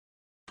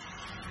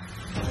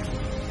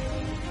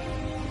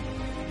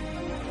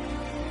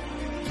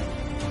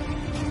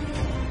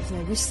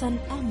with an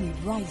army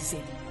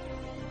rising.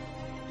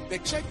 The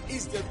church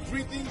is the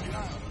breeding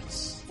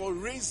grounds for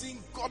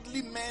raising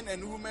godly men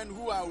and women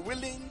who are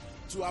willing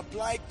to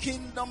apply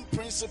kingdom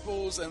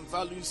principles and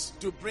values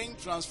to bring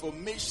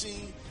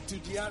transformation to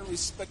their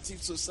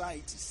respective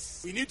societies.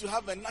 We need to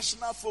have a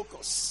national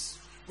focus.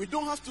 We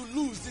don't have to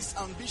lose this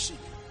ambition,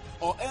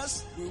 or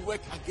else we work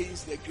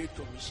against the Great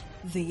Commission.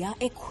 They are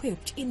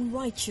equipped in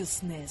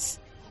righteousness.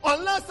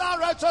 Unless our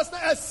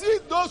righteousness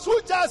exceeds those who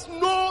just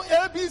know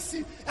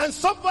ABC and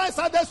supervise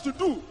others to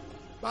do,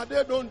 but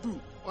they don't do.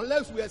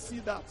 Unless we see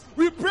that.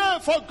 We pray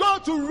for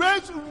God to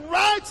raise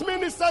right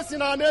ministers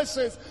in our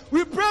nations.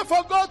 We pray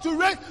for God to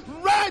raise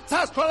right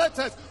tax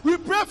collectors. We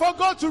pray for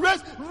God to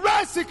raise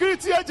right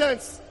security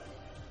agents.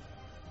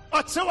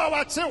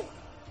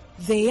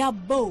 They are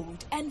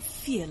bold and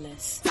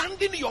fearless.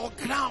 Standing your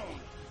ground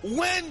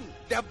when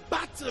the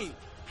battle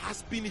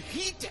has been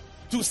heated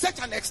to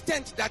such an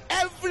extent that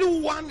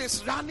everyone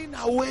is running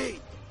away.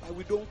 But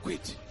we don't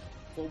quit,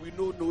 for we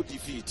know no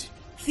defeat.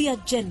 The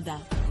agenda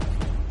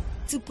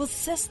to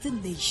possess the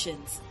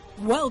nations.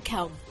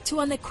 Welcome to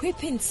an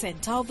equipping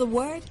center of the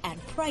word and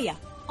prayer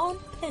on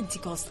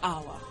Pentecost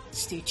Hour.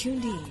 Stay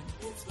tuned in.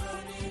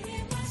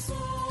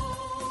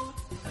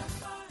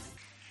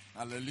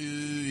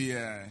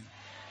 Hallelujah.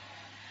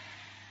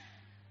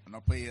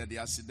 Anopaya the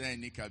accident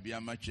ni kabia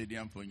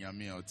machediam for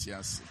nyame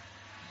otiase.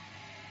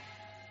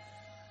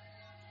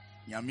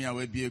 Nyame a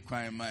we bie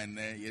kwan man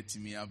na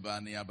yetimi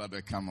aba na yaba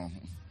bekamo.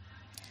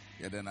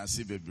 Yeda na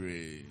si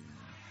bebre.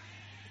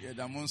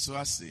 Yedamon so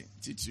ase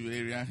titu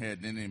area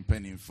head ne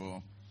penny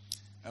for.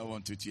 I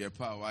want to hear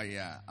power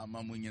ya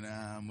amamu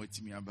nyina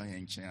motimi aba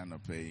he nchen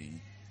anopai.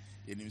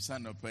 Yenim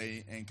san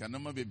anopai enka no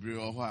ma bebre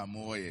o ho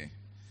amoye.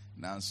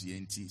 Nanso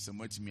yenti so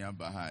motimi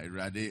aba ha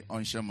Awurade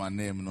onhye ma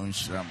name no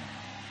nhram.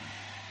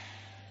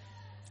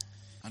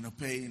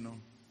 Anopai no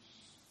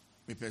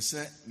me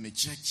pese me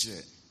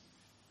cheche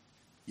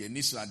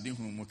yeni so ade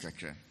hu mu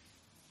kakra.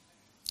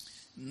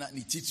 Na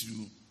ni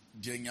titru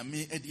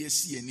Jenyame edi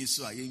esi eni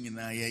so a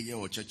yenyina ye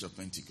wo Church of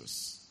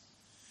Pentecost.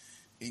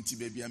 Enti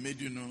baby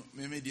amedu no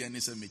me de ani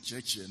se me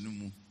church no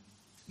mu.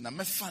 Na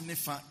mefa ne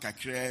fa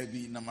kakra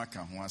bi na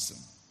maka ho asem.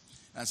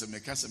 Anse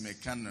meka se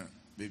meka no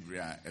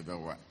bebria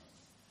ebewa.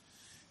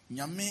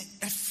 Nyame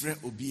efre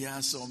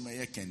obia so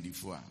meye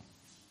kandifo a.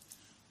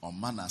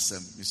 Oma na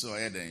asem, mi so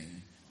oye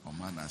den,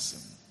 oma na asem.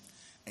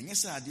 Enye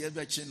se ade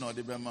ebe chi na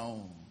ode be ma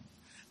o.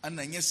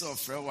 Ana enye se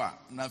ofre wa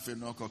na fe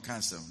no okoka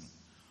asem.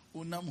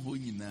 Unam ho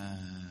nyina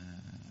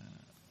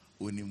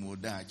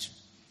onimodachi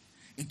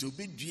into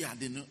obedua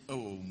ade no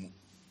ewo mu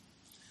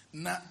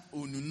na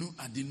onunu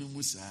ade no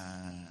mu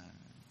saa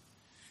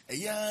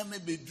eya me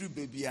bedru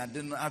baby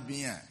ade no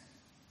abia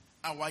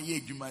a waye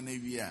adwuma na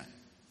wi a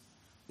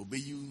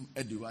obeyu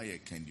ade wa ye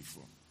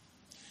kandifo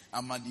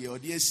amade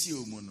ode asi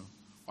omu no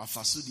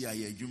wafaso de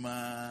aye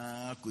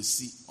adwuma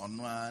kosi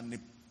ono a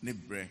ne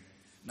bre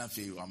na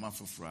fe wama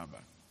foforo aba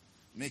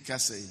make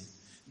us say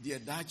the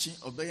dachi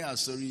obeya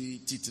sorry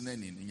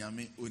titinani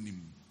nyame onim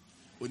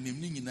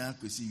ni nyina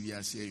kwesi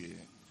wiase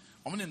ewe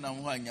omne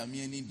nam ho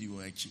anyame ani di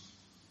won achi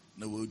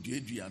na wo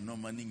duadua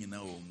anoma ni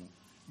nyina wo mu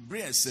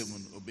bre esem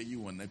no obeyi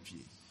won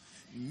apie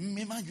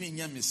me madwen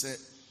nyame se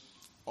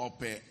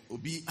ope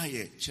obi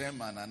aye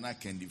chairman ana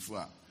kandifo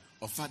a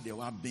ofa de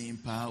wa ben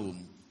pa wo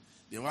mu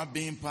de wa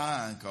ben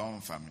pa anka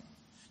on fa me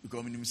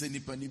because me nim se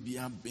nipa ni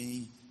bia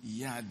ben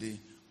yade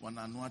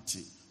wana no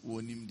ate wo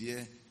nim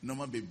de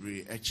noma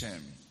bebre e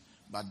chem.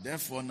 But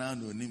therefore now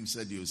no name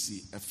said you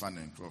see a fan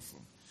and crofo.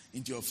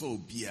 Into your foe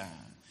bia.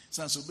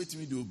 Sans obey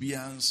me do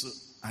bia so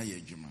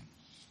aye juma.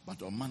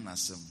 But o man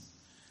asem.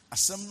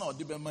 Asem na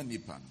odi be ma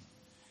nipa.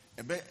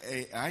 Ebe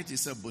I ti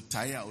say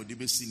botaya odi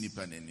be si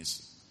nipa na ni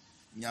so.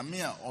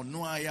 Nyame a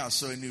ono aya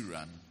so ani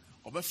ran.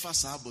 Obe fa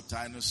sa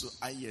botaya no so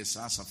aye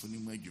sa asafo ni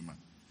mu adwuma.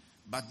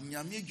 But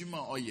nyame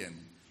adwuma oye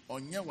no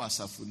onye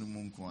wasafo no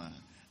mu nko a.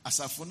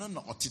 Asafo no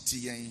na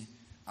otete yen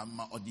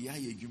ama odi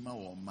aye adwuma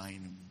wo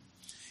man no.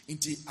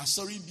 Inti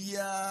asori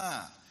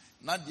bia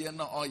na de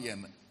na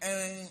oyen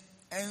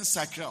en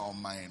sakra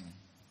oman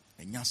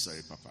enya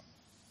sorry papa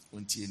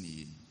ontie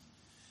ni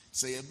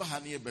say ye ba ha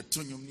na ye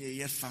betonyum na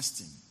ye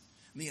fasting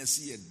na ye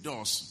see ye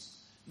dos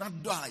na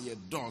do a ye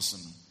dos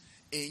no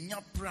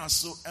enya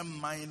praso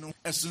eman no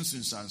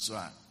esunsunsanso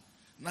a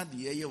na de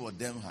ye wo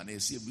dem ha na ye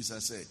see ebisa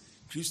say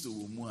Kristo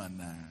wo mu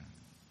ana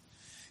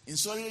in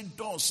sorry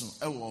dos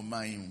e wo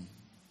oman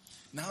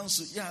na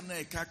nso ya na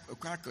e ka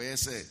ye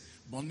say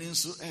Bonin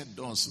so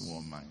dance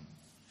woman.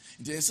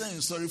 They say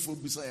sorry for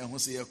Bisa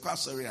and say a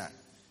sorry.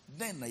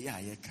 Then na ya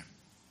yeka.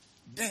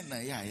 Then na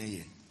ya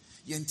ye.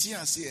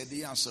 Yentia say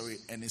they are sorry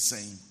and is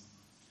saying.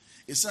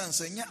 It's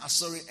saying ya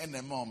sorry and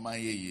a more my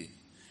ye.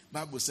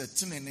 Bible said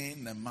tinene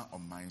na ma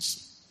on mine so.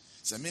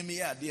 Say me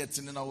ya dear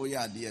tinena wo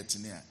ya dear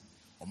tinea.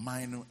 O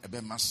mine no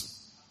ebe maso.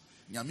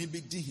 Nyame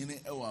be di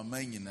hine e wa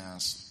man nyina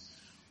so.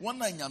 One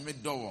na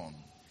nyame do won.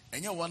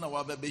 Enye one na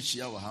wa be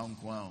hia wa ha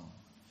nko a.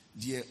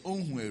 Die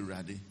onhu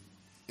Awurade.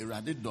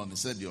 Awurade don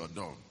said your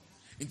dog.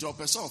 Into a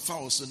person of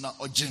fowls na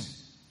ogem.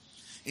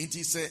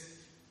 Inti say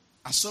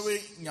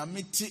asɔre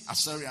nyame ti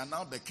asɔre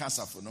anaa ɔbɛka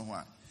asafo no ho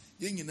a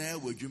yɛn nyinaa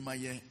wɔ adwuma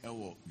yɛ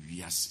ɛwɔ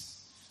wiase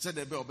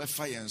sɛdeɛ ɛbɛyɛ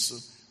ɔbɛfa yɛn so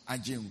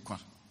agye nkwa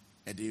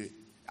ɛde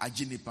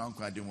agye nipa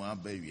nkwa de mu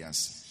aba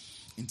wiase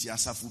nti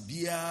asafo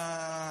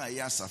biara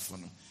ɛyɛ asafo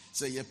no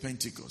sɛ yɛ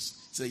Pentecost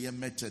sɛ yɛ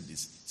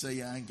Methodist sɛ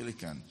yɛ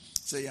Anglican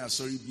sɛ yɛ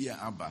asɔre bi a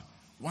aba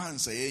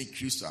once ɛyɛ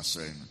Kristo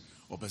asɔre no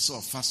ɔpɛ sɛ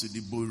ɔfa so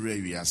de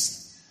bɔwura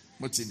wiase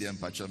mote deɛ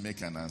mpatwɛ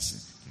meka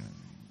nanse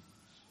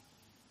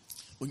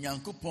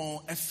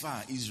Onyankopɔn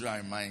ɛfa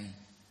Israel man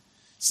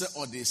sɛ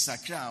ɔde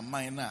sakra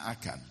aman na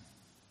aka no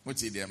mote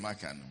deɛ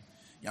maka no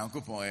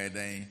Nyankopɔn ɛyɛ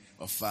dɛn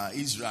ɔfa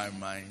Israel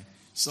man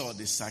sɛ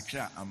ɔde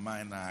sakra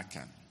aman na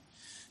aka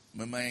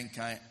no mema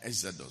yɛnka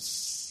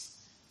Exodus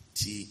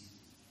ti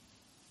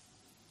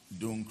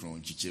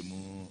donkron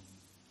kyikyɛmu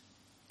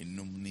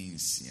enum ne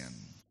nsia no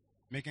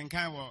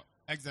mekenkan wɔ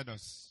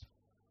Exodus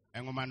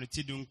nwoma no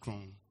ti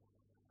donkron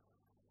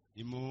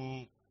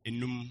emu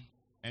enum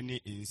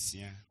ne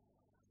nsia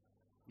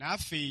na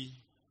afei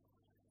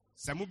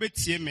sɛ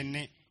mobɛtie me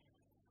ne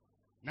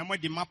na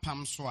mode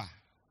mapam so a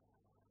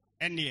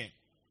ɛneɛ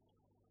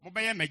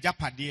mobɛyɛ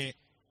m'agyapadeɛ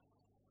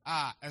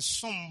a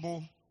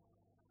ɛsombo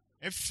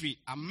efiri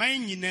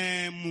aman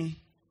nyinaa mu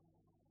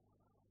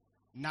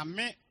na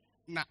me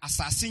na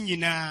asase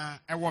nyinaa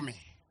ɛwɔ me.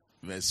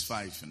 Verse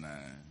 5 na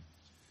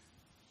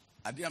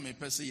ade a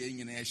mepɛ sɛ yɛn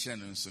nyinaa yɛhyɛ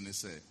no nso ne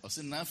sɛ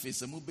ɔsɛ na afei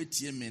sɛ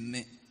mobɛtie me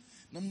ne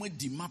na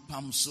modi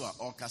mapam so a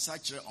ɔkasa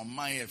kyerɛ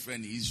ɔman yɛfrɛ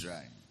no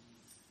Israel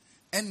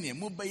ɛneɛ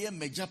mobɛyɛ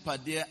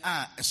m'agyapadeɛ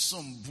a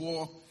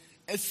ɛsomboɔ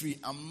efiri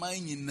aman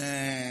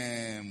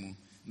nyinaa mu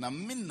na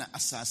me na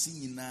asase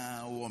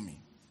nyinaa wɔ me.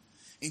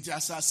 Nti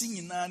asase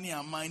nyinaa ne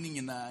aman ne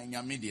nyinaa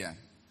nyame dea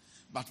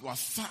but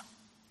wafa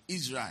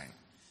Israel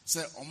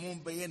sɛ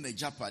ɔmo bɛyɛ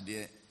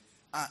n'agyapadeɛ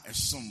a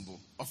ɛsombo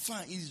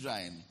ɔfa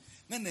Israel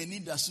na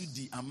n'ani da so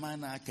di aman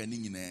na aka ne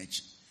nyinaa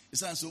akyi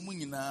ɛsiane sɛ ɔmo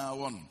nyinaa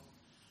wɔ no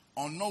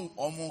ɔno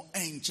ɔmo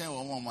ɛnkyɛn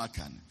wɔn a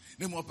aka no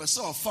na mmom ɔpɛ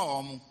sɛ ɔfa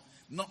ɔmo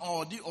na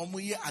ɔde ɔmo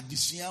yɛ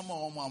adesua ma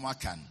ɔmo a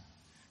aka no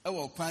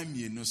ɛwɔ kwan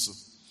mmienu so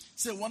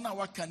sɛ wɔn a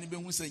waka no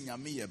bɛhu sɛ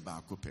nyame yɛ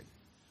baako pɛ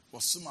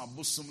wɔsom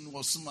abosom no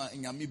wɔsom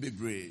nyame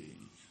bebree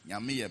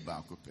nyame yɛ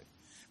baako pɛ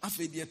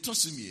afei deɛ ɛtɔ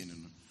so mmienu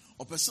no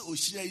ɔpɛ sɛ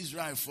ɔhyira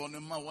Israelfoɔ no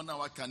ma wɔn a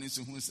waka no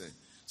nso hu sɛ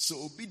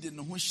obi de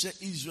ne ho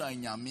hyɛ Israel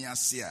nyame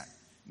ase a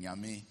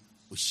nyame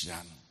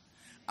ɔhyira no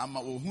ama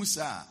wɔhu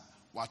sɛ a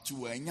wato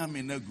wɔn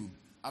nyame no agu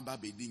aba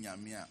bɛdi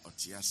nyame a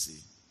ɔte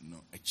ase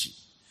no akyi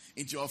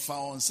nti ɔfa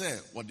wɔn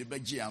sɛ wɔde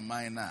bɛgye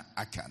aman no a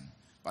aka no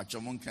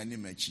patwɛ mo nka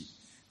nim akyi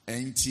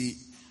nti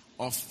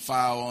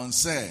ɔfa wɔn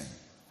sɛ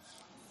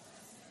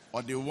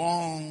ɔde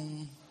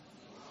wɔn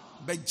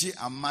bɛgye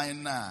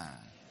aman na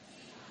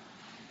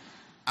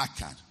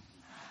aka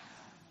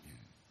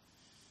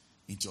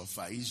nti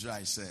ɔfa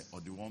Israel sɛ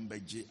ɔde wɔn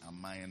bɛgye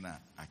aman na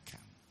aka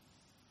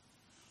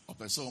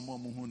ɔpɛ sɛ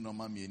ɔmo hu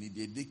nɔɔma mmienu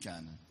deɛ di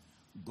kan no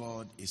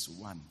God is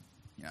one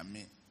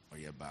nyame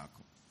ɔyɛ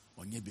baako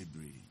ɔnyɛ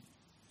bebree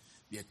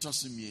deɛ ɛtɔ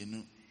so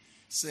mmienu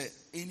sɛ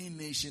any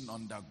nation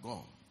under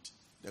God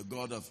the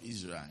God of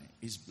Israel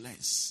is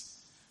blessed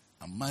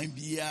aman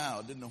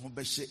biara ɔde ne ho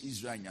bɛhyɛ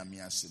Israel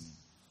nyame ase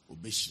no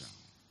ɔbɛhyira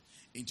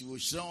nti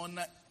wɔhyira wɔn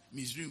na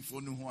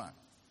Misraimfoɔ no ho a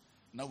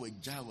na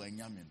wɔagya wɔn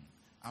nyame no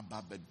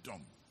aba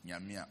bɛdɔm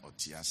nyame a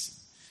ɔte ase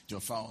nti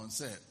ɔfa wɔn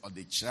sɛ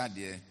ɔde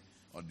kyerɛdeɛ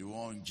ɔde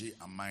wɔn gye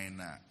aman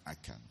na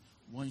aka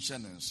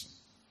wɔnhyɛ no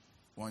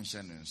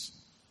nso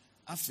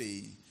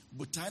afei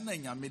botae na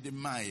nyame de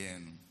maa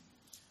yɛn no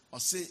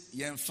ɔse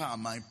yɛmfa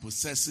aman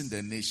possessing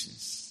the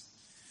nations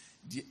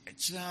deɛ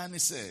ɛkyerɛ ne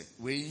sɛ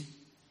wei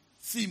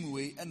theme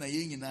wei ɛna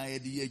yɛn nyinaa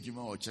yɛde yɛ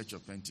adwuma wɔ Church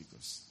of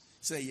Pentecost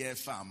sɛ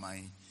yɛfa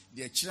aman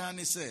deɛ kyerɛ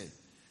ne sɛ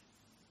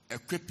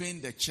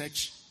equipping the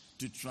church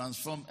to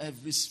transform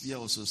every sphere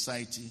of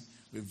society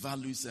with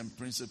values and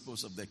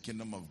principles of the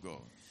kingdom of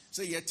God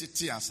sɛ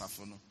yɛtete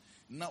asafo no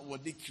na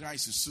wɔde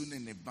Christ su ne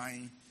ne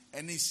ban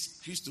ɛne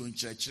Kristo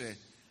nkyerɛkyerɛ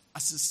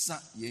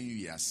asesa yɛn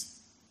wiase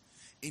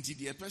nti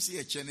deɛ ɛpɛ sɛ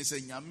yɛkyerɛ ne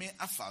sɛ nyame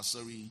afa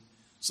asɔre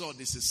sɛ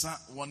ɔde sesa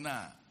wɔn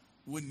a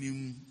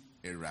wɔnim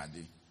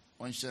Awurade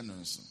ɔnhyɛ no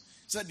nso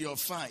sɛdeɛ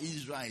ɔfa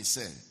Israel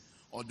sɛ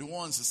ɔde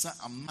wɔn sesa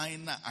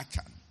aman na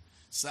aka no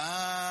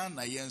saa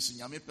na yɛn nso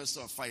nyame pɛ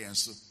sɛ ɔfa yɛn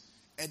so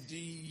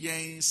ɛde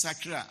yɛn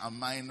sakra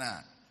aman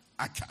na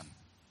aka no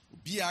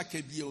obiara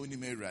aka bi a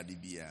onim Awurade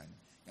biara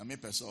nyame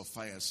pɛ sɛ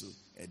ɔfa yɛn so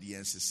ɛde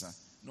yɛn sesa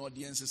na ɔde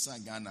yɛn sesa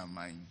Ghana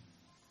man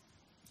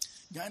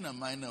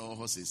na ɛwɔ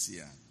hɔ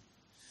sɛsi a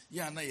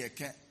yɛ a na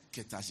yɛka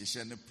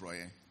ketahyehyɛ ne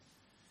prɔyɛ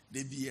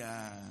de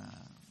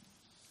biara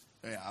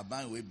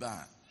aban wei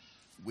ba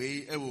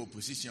wei ɛwɔ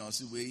opposition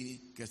ɔsi wei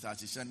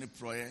ketahyehyɛ ne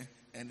prɔyɛ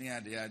ɛne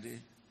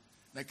adeade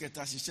na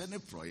ketahyehyɛ ne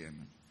prɔyɛ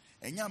no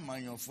ɛnyɛ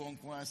amanyɔfoɔ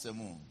nko asɛm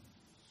o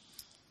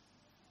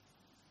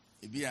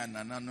ebi a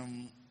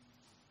nananom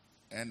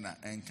ɛna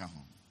ɛnka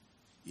ho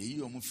yɛyi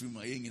wɔn firi mu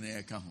a yɛn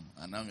nyinaa yɛka ho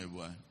anam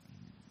ɛboa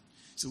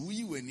sɛ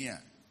woyi w'ani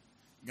a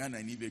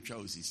Ghana ni bɛtwa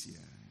osisi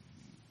a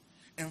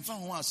ɛmfa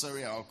ho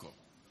asɔre a ɔkɔ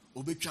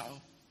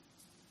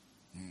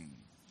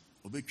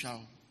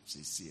obɛtwa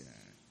sisi a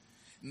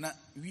na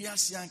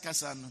wiase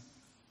ankasa no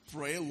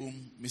proye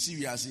wom mesi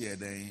wiase ye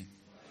den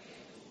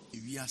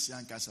wiase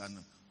ankasa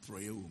no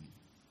proye wom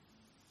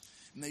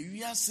na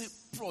wiase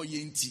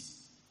proye nti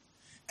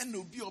ena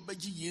obi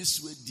obegye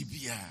Yesu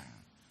adibia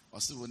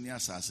ose woni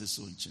asase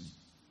so nkyene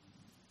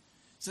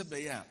se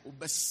be ya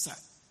obesa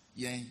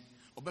yen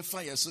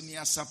obefa yeso ni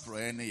asa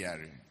proye ne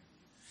yare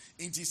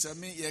nti se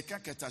me ye ka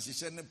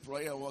ketahye ne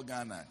proye wo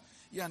Ghana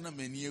ya na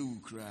mani ewu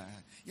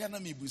kra ya na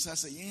mebusa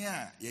se yen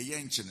a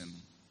ye nkyene no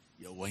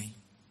ye wen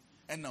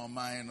ena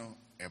oman no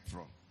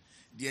epro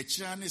de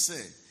kira ne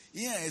se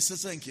yen a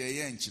esesa nke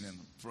ye nkyene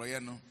no proye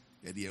no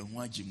ye de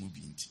ehu agye mu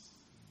binti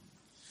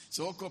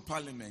so oko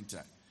parliament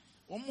a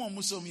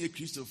omo so me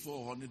Christopher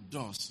ho ne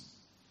dos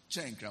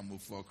chenkra mo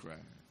for kra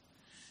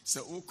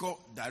so oko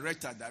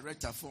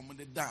director for mo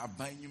de da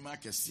aban nyuma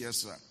kese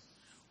so a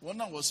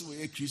wona wo so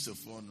we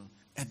Christopher no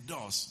e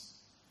dos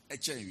e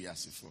chen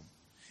wiasefo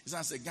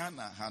isa se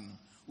Ghana ha no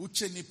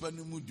uche nipa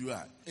no mudu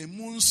a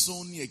emu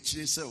nso ne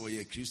akire se wo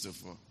ye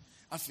Christopher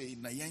afi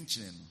na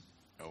yenkyene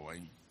no e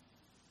wan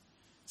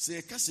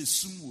se ka se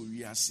sum wo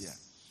wiase a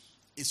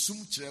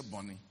esum kire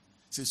bone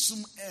se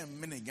sum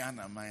mene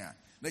Ghana maya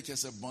na ke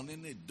se bone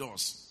ne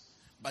dos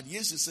but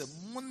Jesus said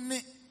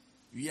monne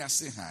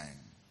wiase han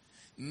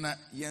na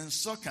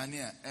yenso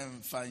kanea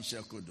emfa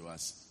nhye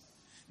kodoas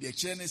de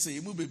kire ne se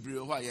yemu bebre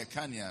ho a ye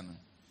kanea no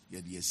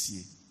ye de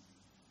asie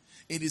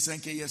it is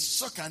enke ye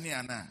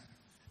sokanea na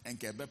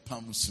enke be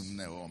pam sum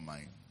na o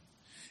man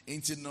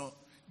enti no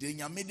de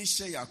nyame de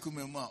hye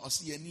yakoma mu a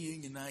ose ye ne ye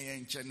nyina ye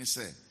nche ne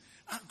se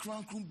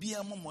akrankron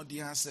bia momode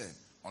ha se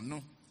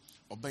ono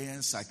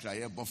obeyen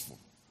sakraye bofo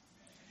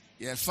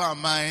ye fa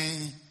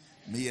man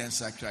me ye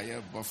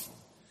sakraye bofo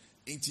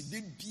enti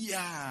de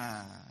bia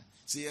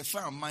se ye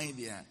fa man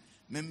dia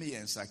me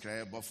ye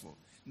sakraye bofo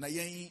na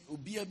yen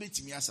obia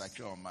betimi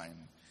asakra o man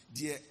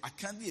de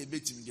akande e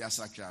betimi de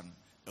asakra no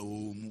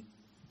ewo mu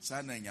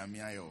sana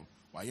nyame ayo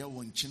waye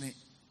wo nkyene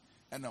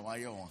ena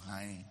waye wo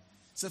han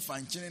se fa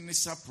nkyene ne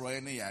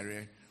saproye ne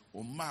yare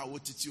o ma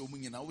wotiti o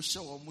munyina wo hye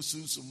wo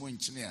musunsu mo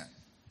nkyene a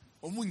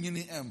o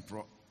munyini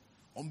empro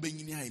o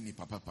mbenyini ha ni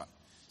papa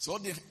so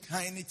de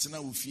han ni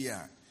tena wo fie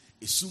a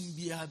esum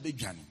bia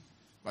bedwane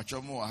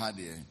batwo mo ha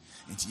de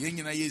nti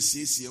yenyina ye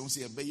siesie wo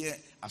se ye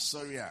beye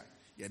asori a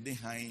ye de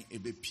han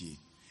ebepie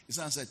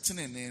isan se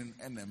tenene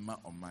ena ma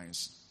oman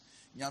so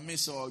nyame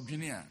so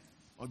odwene a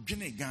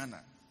odwene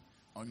Ghana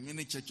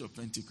onwene Church of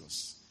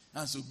Pentecost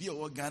and so be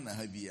a Ghana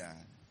ha bia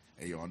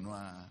e ono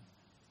a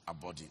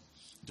abody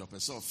the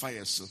person of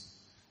fire so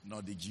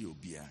no the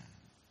obia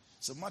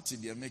so mati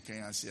de make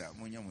kan ase a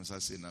monya mo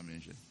sase na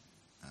menhwe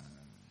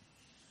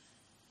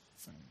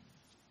fine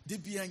de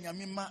bia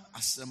nyame ma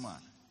asem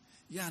a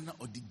ya na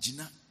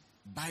odigina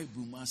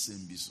Bible mu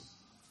asem bi so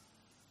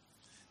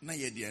na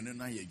ye de eno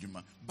na ye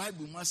dwuma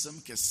Bible mu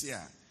asem kese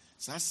a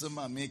sa asem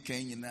a me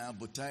kan nyina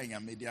botai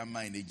nyame de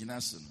amai na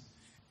gina so no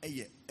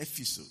eye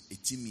Efiso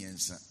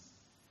etimiensa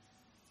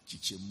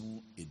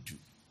chichemu edu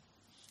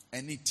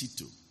eni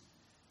Tito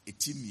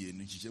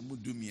etimienu chichemu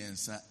du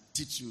miensa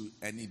Titu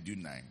eni du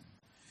 9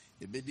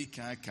 ebedi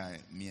kan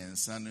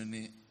miensa no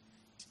ne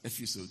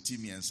Efiso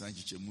timiensa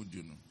chichemu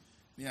du no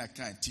ne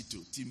aka Tito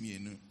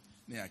timienu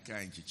ne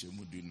aka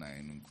chichemu du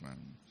 9 no kwan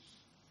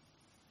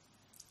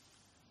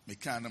me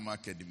kan na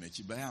academy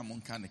chi ba ya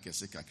mon kan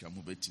kese kakra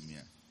mu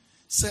betimia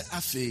se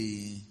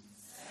afei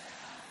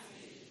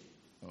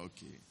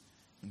okay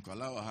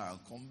nkola wa ha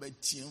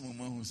kombetie mo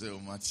mahu se o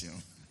matio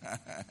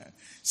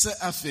se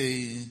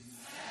afei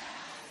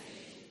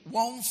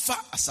won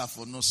fa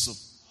asafo no so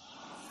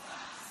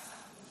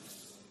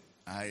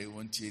I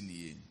want you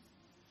ni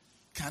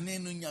kane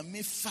no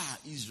nyame fa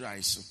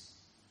Israel so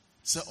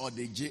se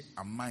odeje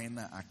aman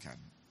na akan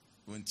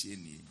want you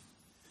ni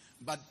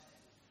but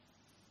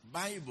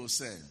Bible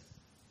says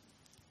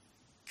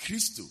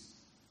Christo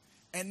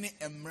any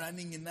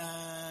emrani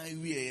nyina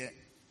wiye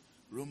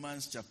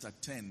Romans chapter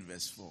 10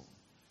 verse 4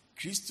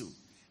 Christo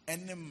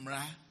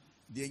enemra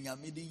de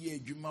nyame de ye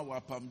adwuma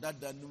wapam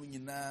dada no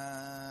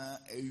nyina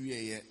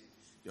awieye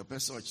your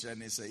person kire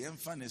ne say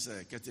yemfa ne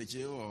say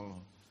keteche o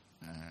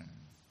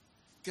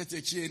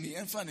keteche ni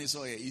yemfa ne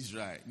so ye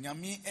Israel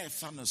nyame e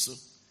fa no so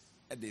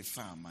e de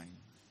fa aman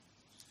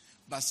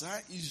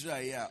basa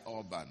Israel ya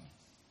urban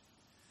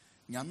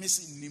nyame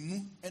si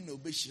nimu e na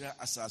obehira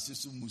asase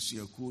so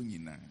musuako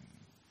nyina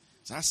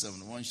sa asem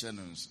no won hye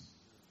no nso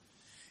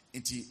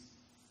enti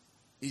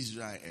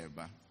Israel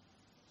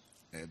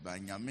eba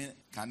nyame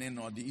kane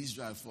no de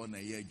Israel for na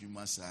ye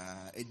adwuma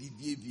saa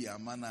edidie bi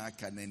amana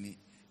aka nani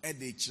e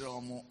de kire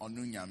omo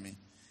onu nyame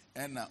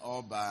e na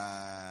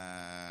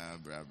oba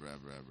bra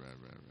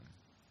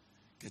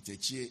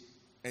ketechie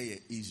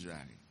eye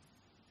Israel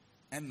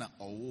e na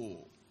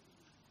owo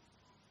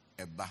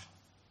eba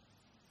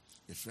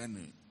e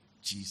friend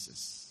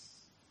Jesus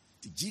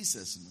the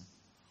Jesus no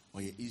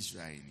oye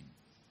Israel ni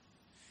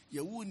ye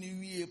wo ni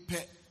wie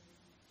pe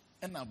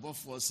and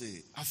above all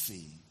say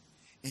afe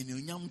and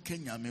onyam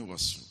kenyame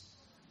woso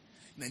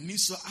na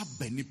niso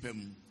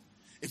abanipam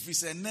if we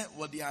say net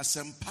what the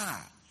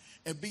asempa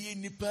ebe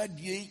nipa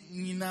die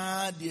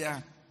nyina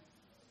dia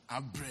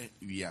abre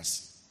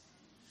wiase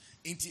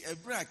Inti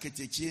ebra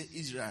keteche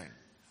Israel.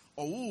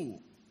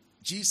 Owo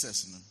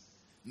Jesus no.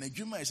 Na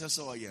dwuma isa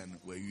so oye no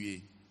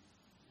wawie.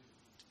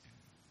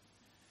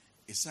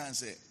 Esan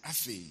se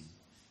afei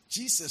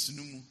Jesus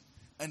no mu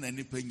ana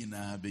nipa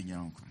nyina benya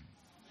nkwa.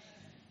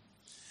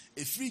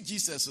 Efiri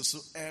Jesus so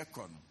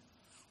ekọ no.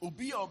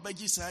 Obi a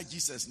obegi sa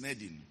Jesus na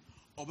di no.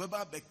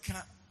 Obeba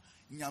beka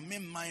nyame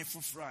man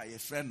foforo a ye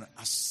frɛ no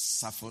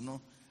asafo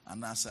no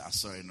anasa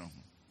asɔre no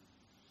ho.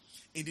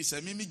 Indi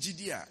sɛ mimi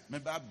gidi a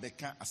meba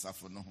beka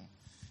asafo no ho.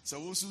 Sɛ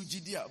wo so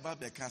gidi a oba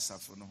beka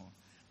asafo no ho.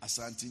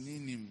 Asantini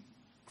nim,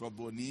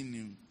 kroboni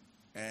nim,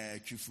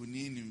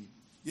 twifuni nim,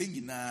 ye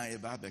nyinaa ye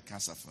ba beka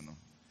asafo no.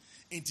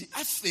 Enti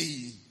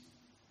afei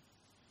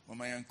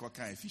mama yanko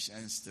kan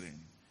Ephesians 3.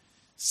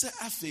 Sɛ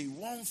afei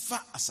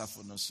wɔmfa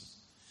asafo no so.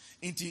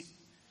 Enti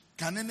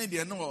kanene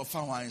de no wɔ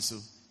fa hwan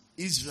so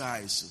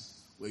Israel so.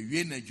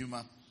 We na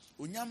adwuma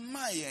onya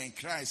ma yɛn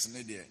Christ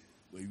ne de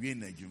we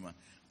na adwuma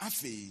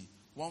afei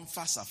wɔn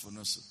fa safo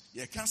no so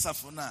yɛ ka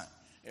safo na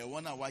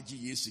wɔn a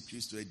wagye Yesu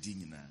Kristo adi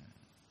nyinaa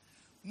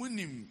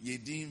munim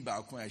yɛdin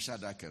baako a ɛhyɛ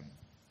adaka mu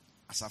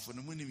asafo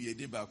no munim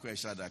yɛdin baako a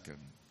ɛhyɛ adaka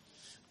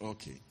mu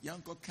okay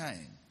yankɔ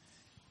kan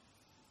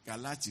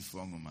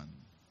Galatifoɔ nwoma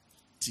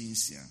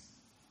tinsia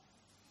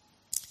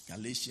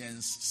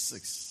Galatians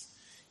 6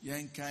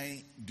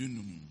 yɛnkan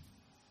dunum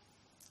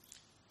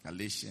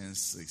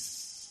Galatians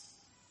 6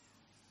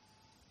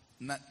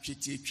 na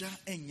twetiatwa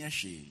enya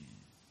hwe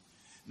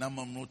na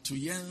mamoto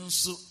yen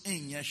so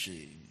enya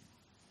hwe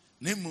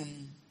na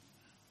mum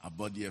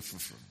abode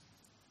afoforo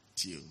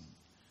tio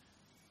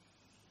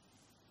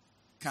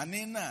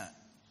kanena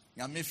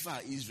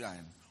nyamefa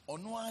Israel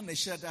ono a na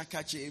hyeda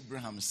ka che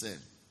Abraham said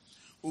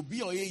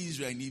obi oye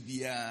Israel ni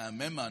bia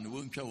mema no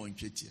wontwa won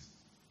twetia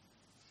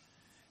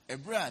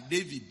Ebra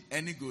David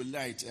eni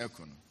Goliath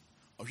ekono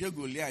ohwe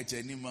Goliath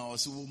eni ma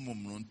oso wo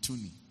momno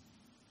ntuni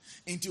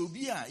Inti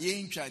obi a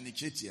yentwa ne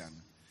twetia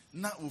no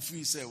na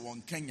ofiri sɛ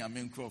wɔn ka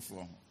nyame nkrɔfo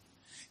ho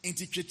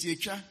inti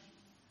twetiatwa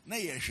na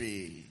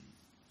yɛhwe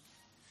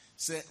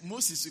sɛ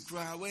Moses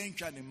kura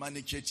wɔntwa ne ma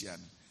ne twetia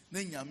no na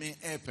nyame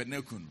ɛpɛ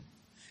na kunu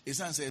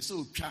esan sɛ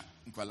so twa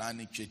nkwala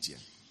ne twetia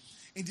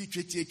inti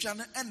twetiatwa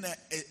no ɛna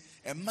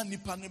ɛma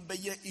nipa no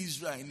bɛyɛ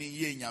Israel ne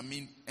yɛ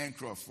nyame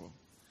nkrɔfo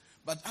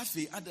but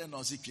afei ada na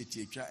ɔse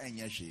twetiatwa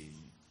ɛnyɛ hwe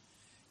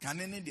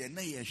kane ne de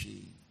na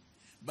yɛhwe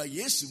ba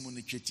Yesu mu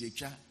ne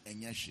twetiatwa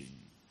enya hwe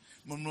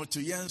momoto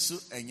yen so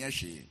enya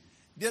hwe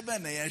de ba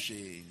na ye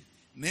hwe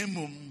na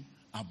emum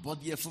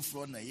abode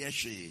foforo na ye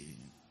hwe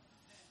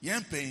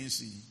yen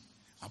pensi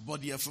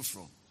abode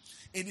foforo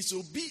eni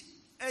so bi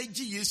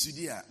agi Yesu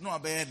di a na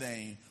obeye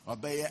dan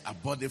obeye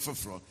abode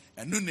foforo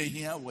eno na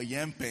hia wo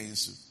yen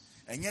penso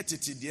enya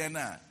tete de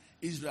na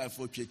Israel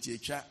fo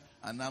twetiatwa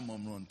ana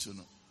momonto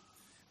no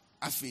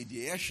afi de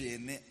ye hwe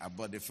ne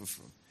abode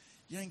foforo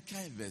yen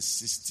kan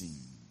verse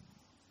 16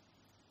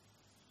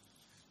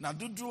 na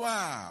dodo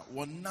a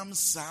wonam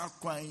saa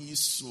kwan yi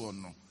so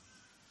no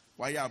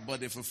wayɛ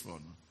abɔde foforo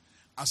no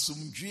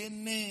asomdwe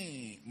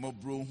ne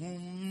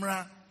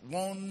mobrohumra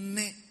wɔn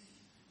ne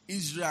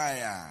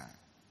Israel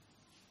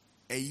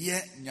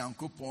ɛyɛ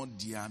nyankopɔn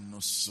dia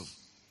no so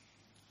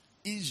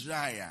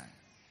Israel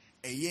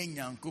ɛyɛ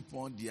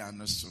nyankopɔn dia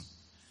no so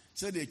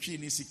sɛ de twi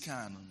ni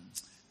sika no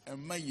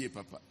ɛma yie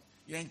papa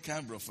yɛn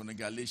kan brofo no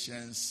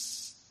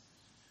Galatians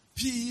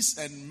peace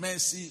and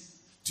mercy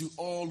to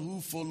all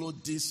who follow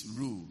this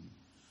rule,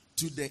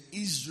 to the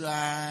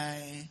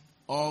Israel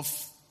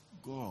of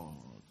God.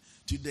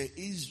 To the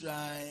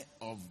Israel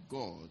of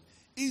God.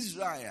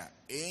 Israel,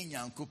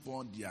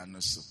 nyankopon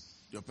dianoso.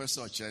 Your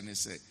person chene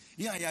say,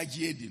 ya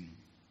jiedin.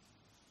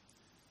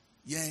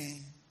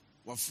 Yen,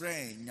 wa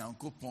friend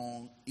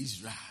nyankopon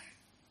Israel.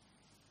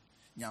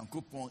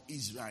 Nyankopon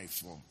Israel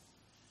for.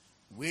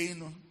 We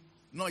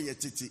no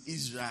yetiti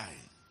Israel.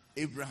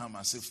 Abraham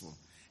asefo.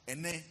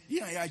 Ene,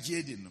 ya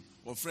jiedin.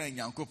 Or friend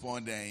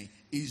Yankopon den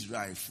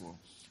Israel for.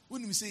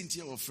 When we say into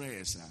your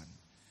friend son.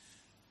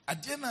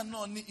 Adena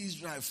no ni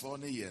Israel for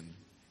ne yen.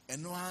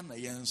 And no ana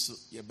yen so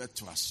ye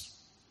betwas.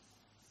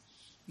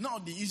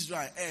 Not the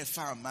Israel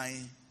far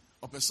mine,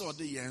 or person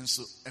the yen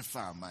so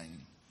far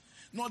mine.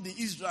 Not the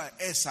Israel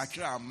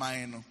sacra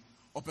mine,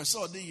 or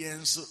person the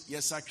yen so ye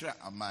sacra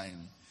a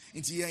mine.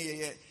 Into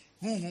ye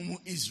whom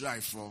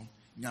Israel for,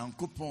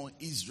 Yankopon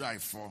Israel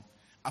for,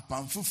 a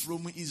pamfu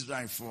from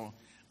Israel for,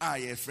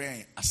 ye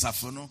friend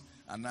asafono.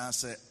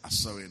 Anase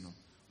asɔre no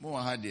mo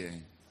wa ha de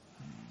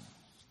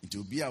nti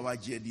obi a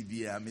wagye di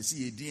bia me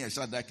si yedin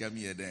ehya daka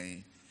me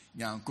yeden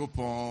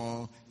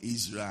Nyankopɔn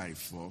Israel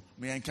for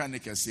me enka ne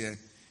kese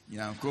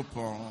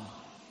Nyankopɔn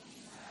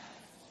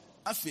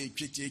afi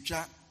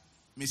twetwetwa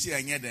me si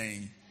enye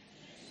den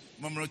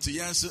momroto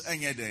yan so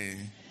enye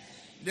den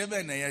de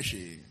be na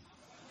yehwe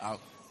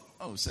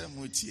oh say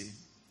mutie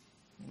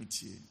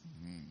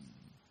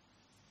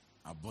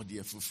abɔde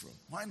afoforo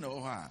why no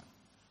ha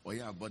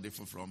oya abode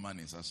foforo man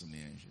nsaso ne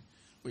enhwe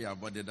oya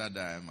abode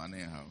dada man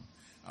ha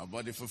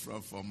abode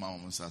foforo for ma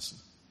wo nsaso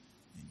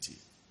nti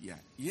ya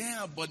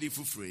abode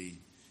foforo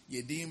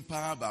ye din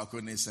pa ba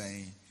ko ne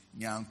san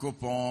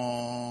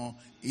Nyankopon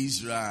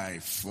Israel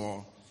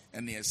for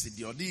And yes,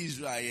 the ode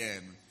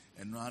Israel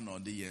and no no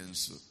the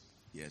yenso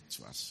yet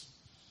was.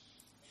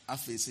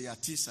 Afe say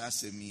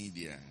atisa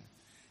media.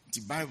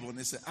 The Bible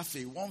ne say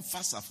afe one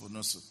fast for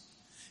no so.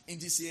 In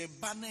this year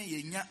banner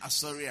yenya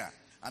asoria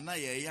ana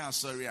ye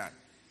asoria.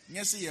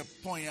 Nyese ye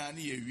pon ya na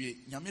ye wie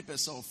nyame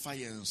pese o fa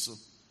yen so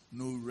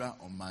no ra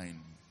o mine.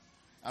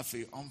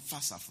 Afe on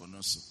fast for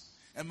no so.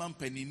 Eman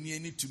panini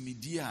ani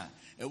tumidi a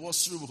e wo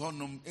soro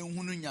honom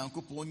ehunu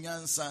nyankopon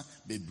nyansa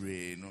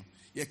bebre no.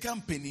 Ye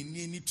kan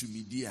panini ani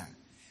tumidi a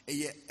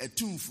eye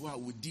etumfo a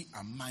wodi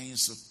aman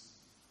so.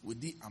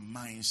 Wodi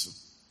aman so.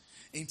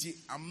 Enti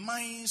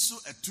aman so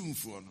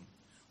etumfo no.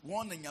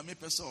 Won na nyame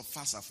pese o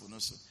fast for no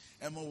so.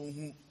 Ema wo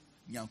hu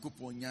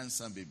nyankopon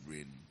nyansa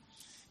bebre no.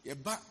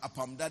 Yeba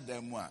apamda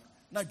demu a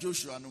na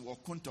Joshua no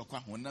wokontokwa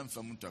honam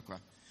fam ntokwa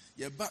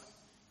yeba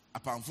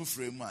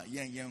apamfofre mu a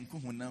yen ko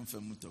honam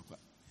fam ntokwa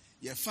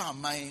ye fa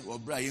aman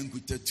obra yen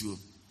kutatuo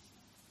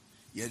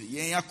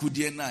yen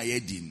akodie na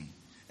yedi no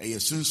eye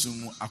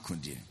sunsum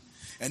akodie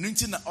enu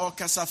nti na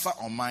okasa fa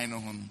oman no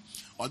ho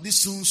odi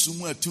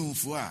sunsum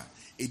atumfo a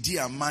edi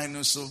aman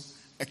no so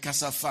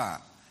ekasa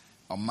fa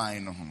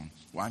oman no ho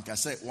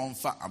wankasa won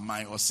fa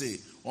aman o se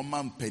o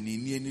man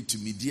panini ani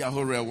tumidi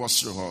ahore wo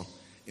soro ho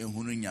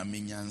ehunu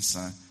nyame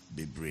nyansa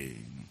bebre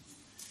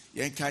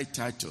yen kai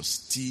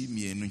Titus ti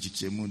mienu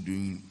chichemu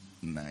du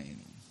 9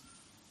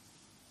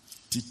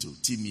 Tito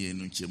ti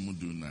mienu chichemu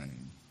du 9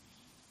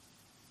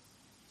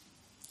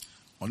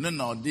 ono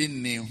na ode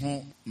ne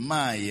ho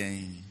ma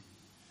yen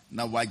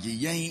na wagye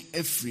yen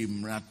afiri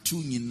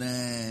mratu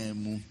nyinaa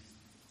mu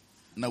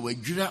na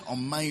wadwira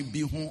oman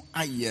bi ho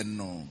aye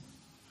no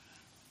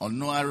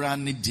ono ara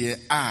ne de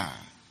a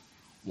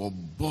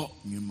wobo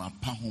nyuma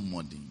pa ho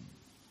modin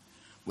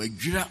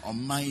wadwira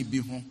oman bi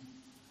ho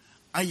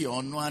aye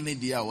ono ane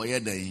dia woye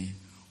dan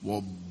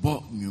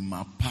wobo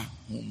nyuma pa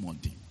ho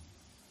modin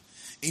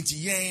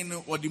enti yen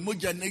no wodi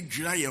moja na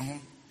dwira ye ho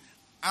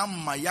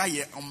amma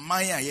yaye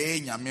oman a ye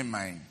nyame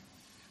man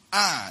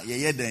a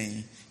ye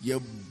dan ye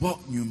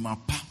bo nyuma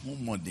pa ho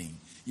modin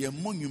ye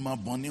mo nyuma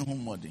bone ho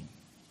modin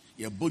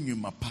ye bo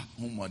nyuma pa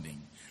ho modin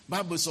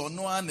Bible so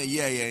no ane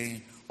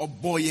ye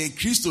obo ye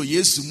Kristo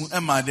Yesu mu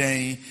ema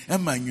dan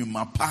ema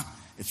nyuma pa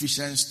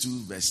Ephesians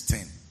 2 verse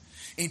 10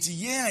 enti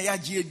yen a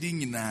yagye edi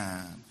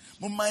nyina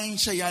mo man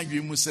hye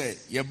yadwe mu se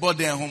ye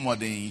boden ho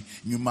modern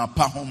nyuma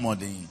pa ho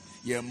modern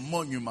ye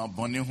mo nyuma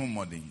bone ho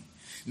modern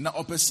na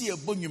opese ye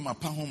bo nyuma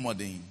pa ho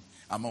modern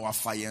ama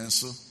wafa yen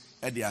so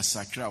e de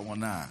asakra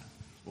won a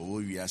wo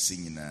wiase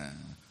nyina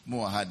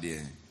mo ha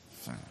de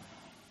fa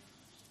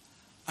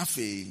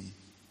afi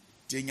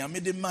te nyame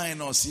de man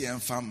na o se en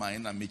fa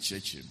man na me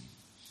church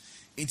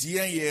enti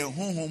yen ye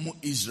honhom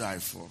Israel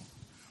for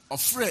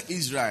ofre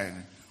Israel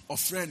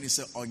ofre ni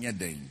se onye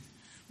den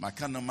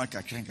makana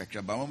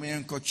makakra ba mo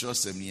yen ko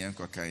trust me yen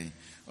ko kan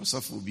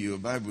osofo bi o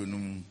Bible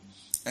no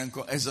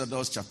enko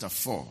Exodus chapter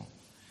 4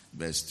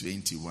 verse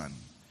 21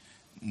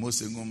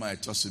 Mose ngoma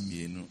etoso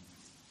mienu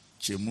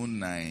chemu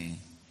 9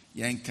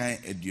 yen kan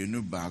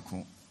aduonu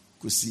baako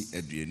kosi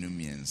aduonu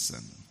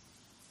miensa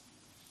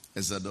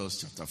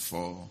Exodus chapter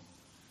 4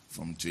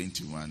 from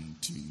 21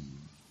 to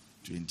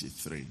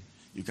 23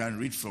 you can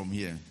read from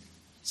here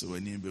so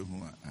when you be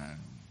who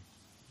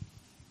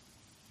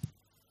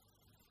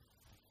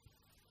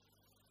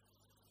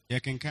You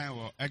can kind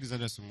of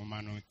Exodus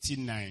Romano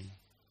T9.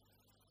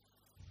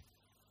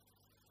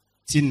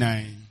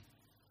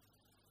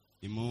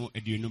 Imo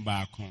eduonu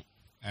baako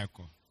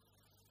eko.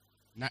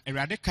 Na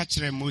Erade ka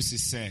kire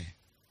Moses say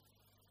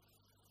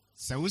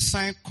se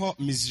usan kọ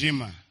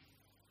Misrima.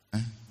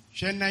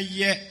 Hwe na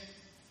ye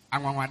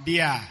anwanwade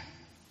a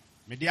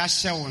me de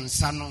ahye wo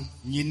nsa no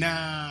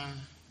nyina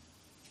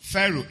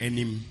Pharaoh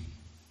enim.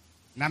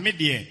 Na me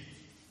de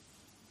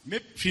me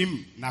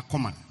prim na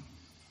koma.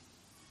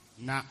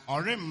 Na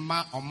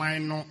oremma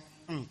oman no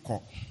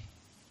nko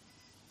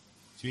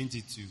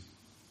 22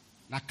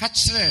 na ka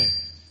kire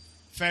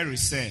Pharaoh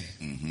say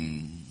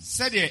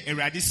said the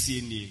Erade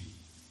sie ni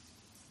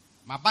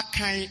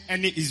mabakan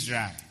ene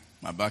Israel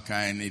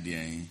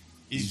de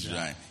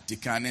Israel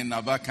tikane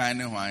nabakan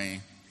ne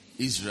hwan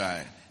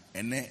Israel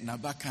ene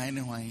nabakan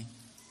ne hwan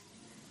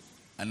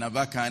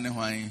anabakan ne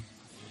hwan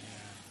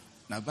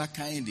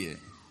nabakan de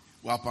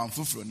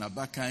wapamfoforo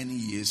nabakan ne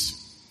Yesu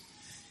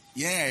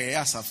ye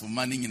asafo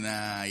mani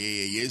nyina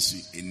ye Yesu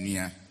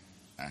enua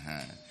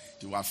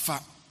ti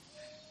wafa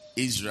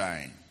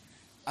Israel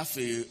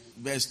afi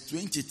verse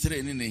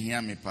 23 ni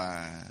hia me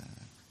pa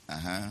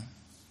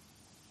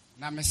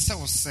na me se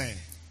wo se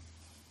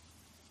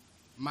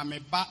ma me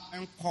ba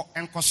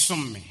enko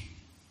som me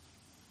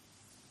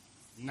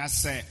na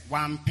se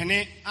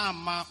wampene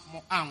ama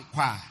mo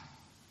ankwa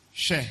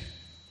hwe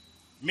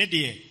me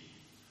de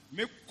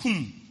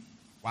mekum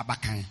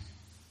wabakan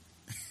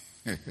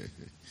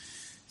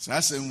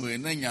sasa mwe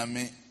na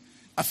nyame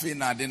afi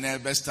na ade na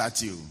ebe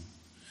start you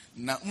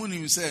na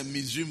munim se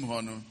Misrim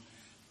ho no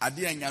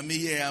ade anyame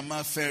ye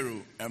ama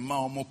Pharaoh ema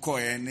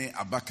omokoye ne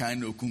abakan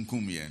na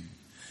okunkum ye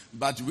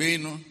but we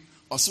no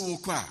oso wo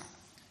kwa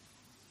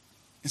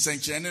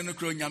nsankyene no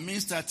kro nyame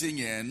starting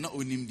ye na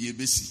onim de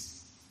ebesi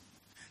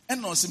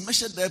ɛna ɔsi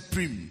mɛhyɛ da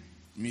prim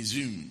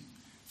Misrim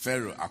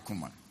Pharaoh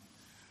akoma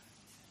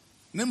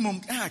ne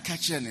mmom aka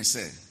kyerɛ ne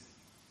sɛ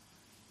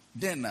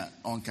den na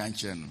ɔnka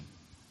kyerɛ no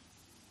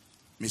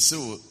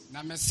mesew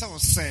na mesew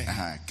sɛ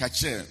ka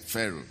kyerɛ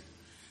Pharaoh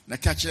na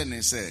ka kyerɛ ne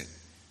sɛ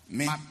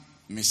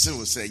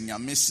mesew sɛ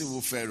nyame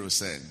sew Pharaoh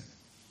sɛ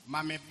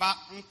ma me ba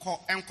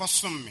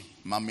nkɔsom me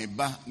ma me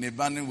ba ne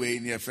ba ne wei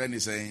ne ɛfrɛ ne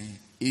sɛ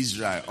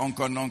Israel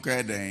ɔnkɔ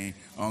yɛ dɛn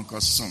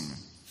ɔnkɔsom me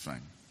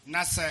fine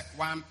na sɛ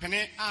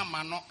wampene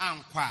ama no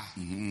ankɔ a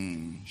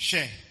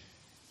hwɛ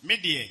me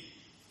deɛ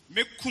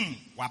mekum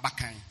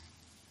wabakan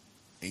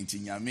enti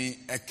nyame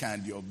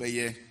ɛka deɛ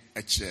ɔbɛyɛ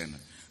ɛkyerɛ no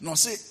na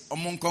ɔse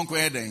ɔmo nkɔnkɔ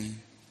yɛ dɛn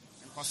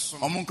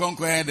ɔmo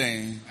nkɔnkɔ yɛ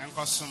dɛn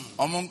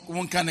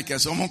ɔmo nka ne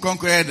kɛse ɔmo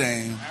nkɔnkɔ yɛ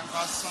dɛn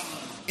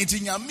nti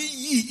nyame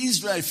yi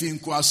Israel fi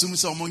nkoasom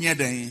sɛ ɔmo nyɛ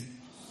dɛn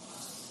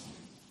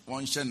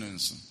wɔnhyɛ no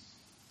nso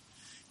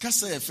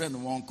kasa yɛfrɛ no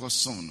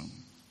wɔnkɔsom no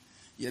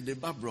yɛde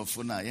ba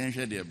borɔfo no a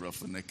yɛnhwɛ deɛ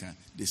borɔfo no ka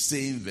the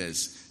same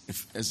verse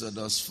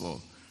Exodus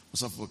 4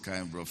 ɔsɔfo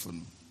kan borɔfo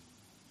no.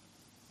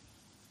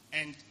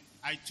 And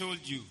I told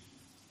you,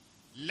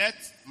 let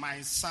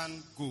my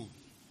son go,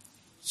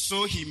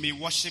 so he may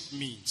worship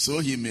me. So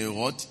he may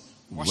what?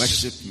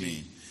 Worship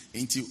me.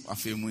 Inti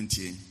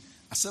afemunti.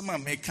 Asema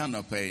meka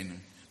no pay no.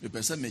 Me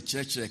pese me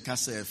church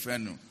kasa e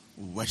friend no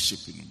worship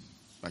no.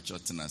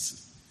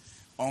 Bachotenase.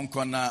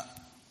 Onko na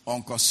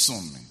onko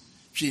som me.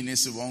 Twi ne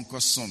se onko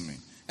som me.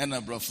 And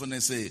a brofo ne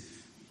say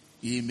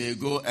he may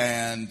go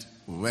and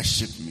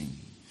worship me.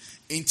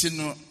 Inti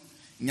no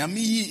nyame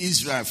yi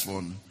Israel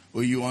for no.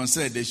 Or you want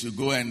say they should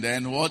go and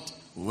then what?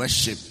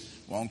 Worship.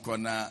 Onko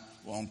na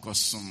onko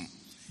som.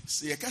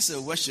 So you can say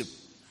worship.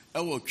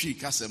 Ewo twi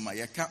kasa ma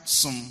you can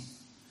som.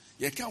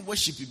 You can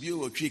worship bi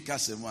ewo twi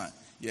kasa ma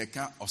you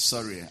can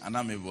osori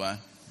anameboa.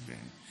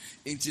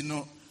 Enti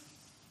no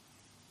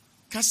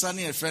kasa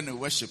na e friend no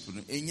worship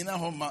no enyina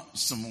ho ma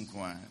som nko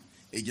a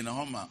egina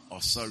ho ma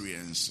osori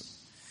enso.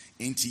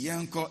 Enti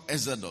yanko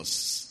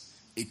Exodus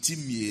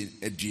etimie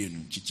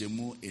aduenu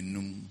chichemu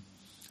enum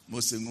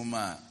Mose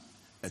ngoma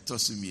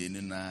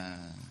etosumienu na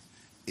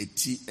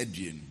eti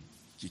aduenu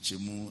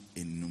chichemu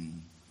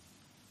enum.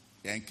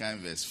 Yankan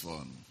verse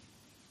 4.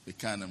 We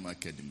can't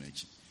academic.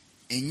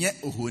 Enye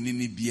ohoni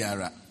ni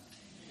biara.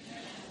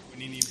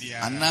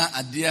 Ana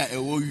adia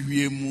ewo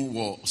wiemu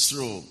wo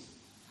soro.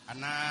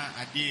 Ana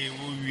adia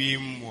ewo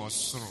wiemu wo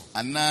soro.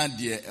 Ana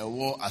dia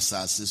ewo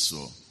asase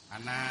so.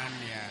 Ana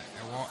dia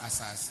ewo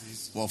asase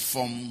so. Wo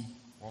fom.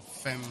 Wo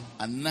fem.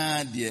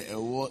 Ana dia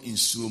ewo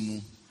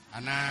nsuomu.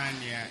 Ana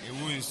dia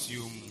ewo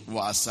nsuomu.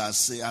 Wo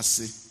asase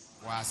ase.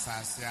 Wo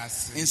asase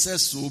ase. Inse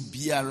so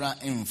biara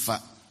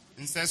emfa.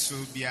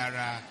 Nseso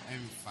biara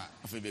emfa.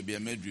 Afi bebe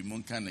amedri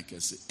monka ne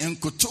kese.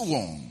 Enkoto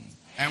won.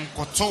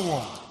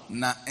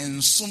 Na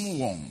ensom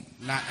won.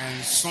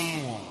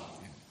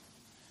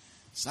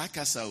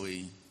 Sakasa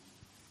we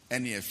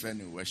any a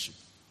friend in worship.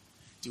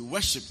 To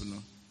worship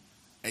no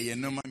eye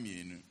no ma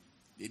mienu.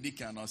 De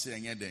dika no say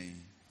enye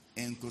den.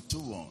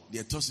 Enkoto won.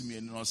 De toss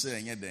mienu no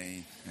say enye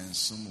den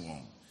ensom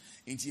won.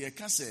 Inti ye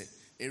ka say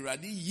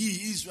Eradi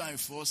yi Israel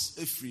force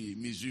efri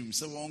Misrim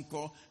se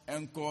wonko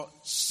enko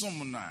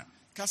som na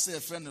kasa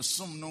efe no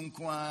som no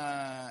nko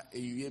a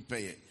ewie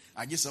peye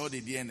agisa o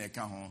de die na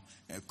ka ho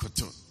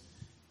koto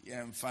ye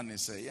mfa ne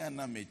se ye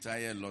na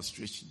metaye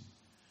illustration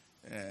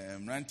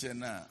mrante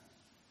na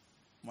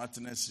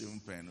matena srim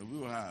pen obi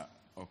wo ha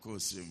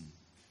okosrim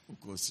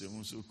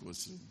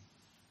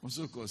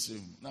so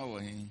okosrim na wo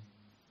hin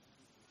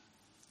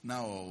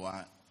na wo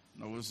wa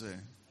na wo se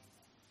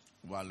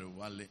wale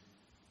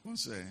wo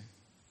se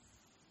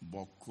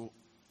boko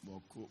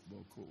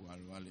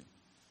wale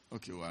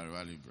okay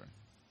wale bra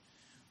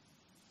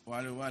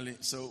Wale.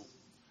 So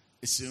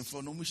it's in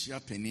for no mushia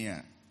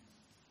penia.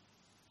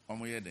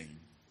 Omo yeden.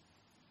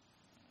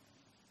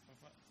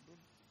 Papa,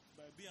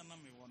 baby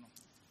anami wono.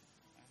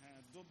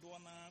 Do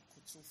na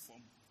kutu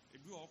form.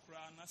 Ebi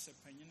okra na se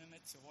panyin na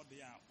te ho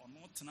de a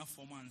ono tena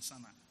form ansa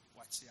na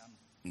wachia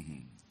no.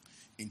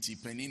 Inti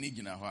panyin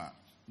gina ho a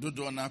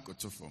do na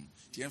kutu form.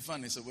 Ti enfa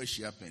ne se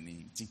wahia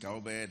panyin. Tinka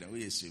wo be yeden, wo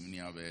yesem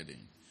ni wo be yeden.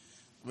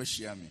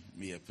 Wahia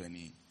me ye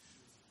panyin.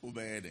 Wo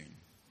be yeden.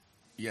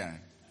 Yeah.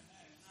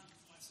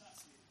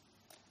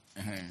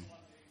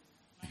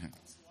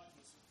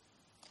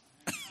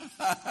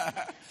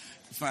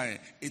 Fine.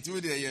 It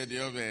would be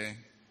the other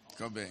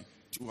Kobe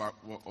to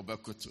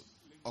Obakoto.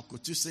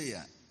 Okotu say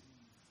ya.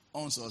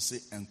 Also say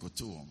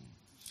Enkoto.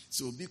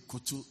 So be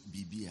Koto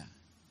Bibia.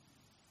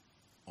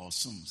 Or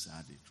some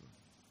sad.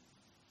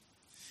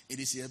 It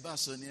is a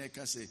basso near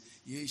Case.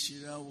 Ye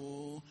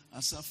Shirawo,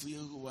 Asafu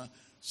Yehowa,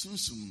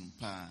 Sunsum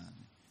Pan,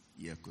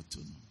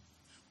 Yakotono.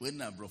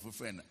 When I brought a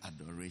friend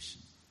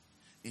adoration.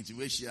 Into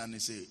where she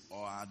and say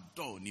or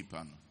adore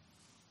nipan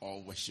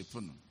or worship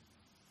no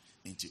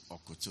into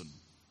okoton.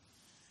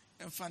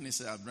 And funny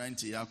say I bring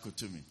to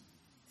yakoto me.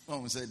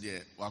 One said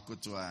there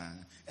wakoto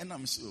and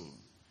I'm so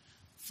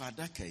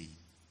Father Kai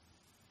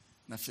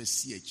na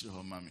fesi echi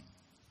ho mami.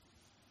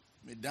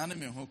 Me dane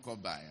me ho ko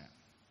baya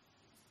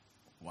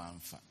one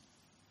fa.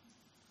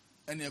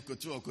 ɛne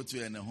ɛkoto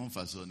ɛne ho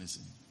mfa so ne se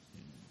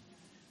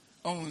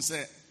ɔhu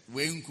sɛ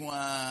wei nko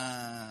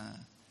a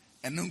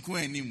ɛno nko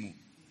animu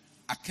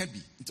aka bi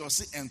nti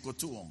ɔse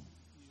ɛnkoto wɔn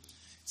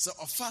sɛ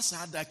ɔfa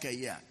saa adaka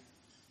yi a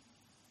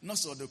na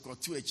sɛ ɔde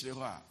kɔto akyire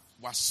hɔ a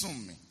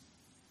wasom me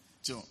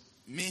nti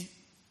me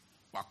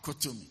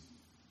wakoto me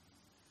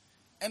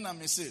ɛna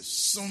me se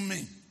som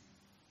me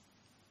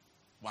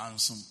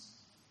wansom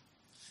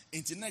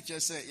nti na kyerɛ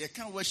sɛ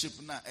yɛka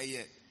worship na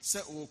ɛyɛ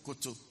sɛ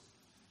wokoto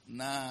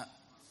na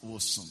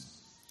wosom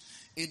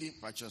ɛdi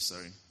patro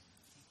sorry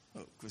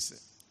kusɛ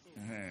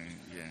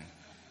yeah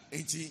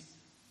nti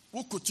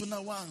wokoto na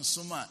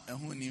wansom a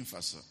ɛho ni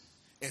mfa so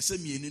ɛsɛ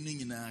mmienu no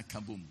nyinaa ka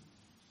bom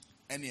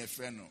ɛne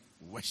ɛfrɛ no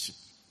worship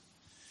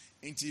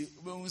nti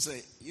wobɛhu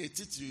sɛ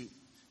yɛtitiri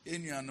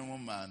ɛnuanom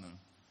maa no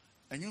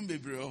ɛnwom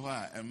bebree wɔ hɔ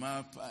a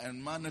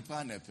ɛma no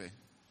paa na ɛpɛ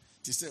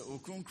te sɛ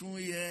okronkron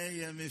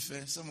yɛ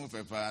mefɛ sɛ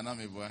mopɛ paa na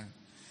meboa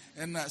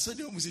ɛna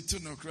sɛdeɛ ɔmu si to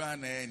no koraa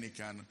na ɛyɛ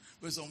nika no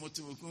wɔ sɛ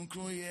ɔmoto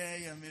okronkron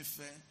yɛ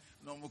mefɛ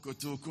na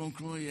ɔmokoto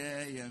okronkron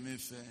yɛ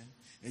mefɛ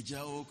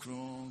agya wo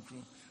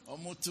kronkron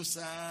ɔmoto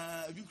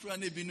saa ebi koraa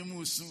na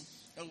ebinom su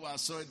ɛwɔ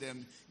asɔre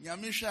dɛm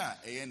nyame hwɛ a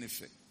ɛyɛ ne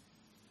fɛ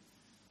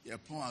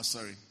yɛpɔn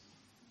asɔre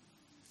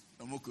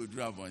na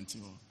ɔmokɔduru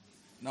abɔnten hɔ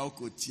na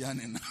wokɔtia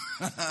ne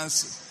na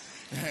so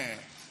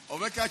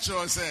ɔbɛka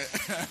kyerɛw sɛ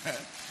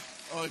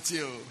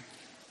ɔtie o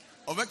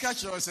ɔbɛka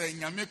kyerɛw sɛ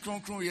nyame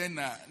kronkron yɛ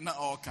na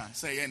ɔka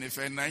sɛ yɛ ne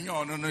fɛ na nyɛ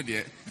ɔno no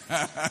deɛ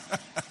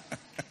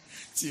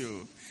tie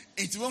o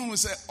nti wɔhu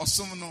sɛ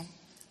ɔsom no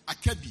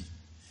aka bi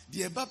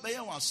deɛ ɛba bɛyɛ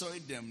wɔ asɔre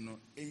dɛm no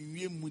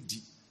ɛnwie mu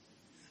di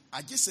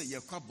agye sɛ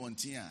yɛkɔ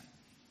abɔnten a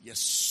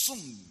yɛsom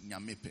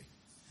nyame pɛ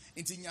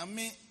nti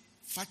nyame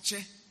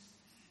fakyɛ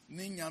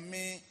ne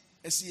nyame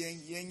ɛsi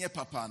yɛnyɛ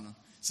papa no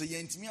sɛ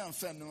yɛntumi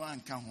amfa no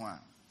anka ho a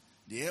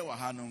deɛ ɛwɔ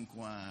ha no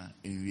nko a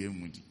ɛnwie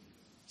mu di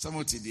sɛ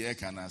mote deɛ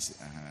ɛka no ase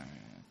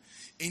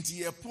nti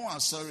yɛpɔn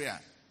asɔre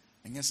a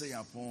ɛnyɛ sɛ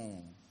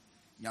yɛapɔn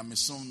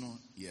nyamesom no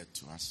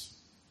yɛtoa so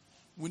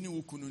wo ne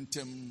wo kunu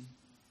ntam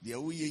deɛ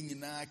woyɛ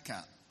nyinaa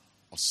ka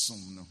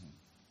ɔsom no ho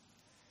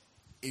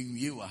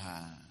ɛnwie wɔ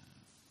ha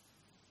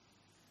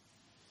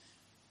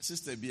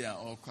sister bi a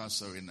ɔkɔ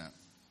asɔre na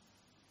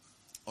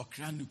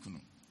ɔkra no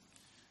kunu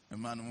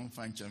ɛma no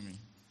momfa nkyɛ me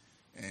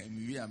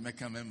mewie a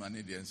mɛka mɛma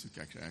ne deɛ nso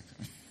kakraka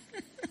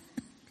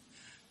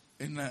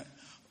ɛna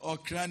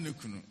ɔkra no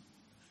kunu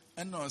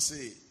ɛna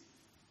ɔse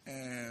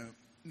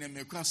ne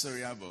mekɔ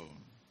asɔre abɔ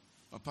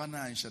papa no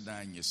anhyɛ da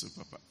anyɛ so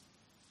papa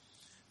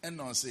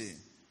ɛna ɔse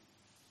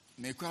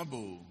mekɔ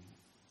abɔ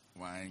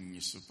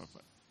wanyɛ so papa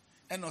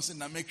ɛna ɔse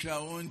na mekra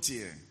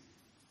wɔnteɛ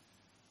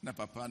na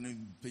papa no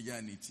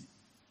pagya ne ti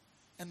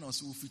ɛna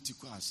ɔse wofiti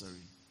kɔ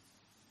asɔre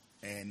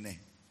ɛnɛ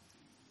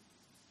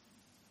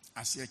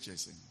aseɛ kyerɛ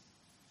sɛ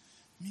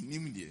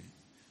menim deɛ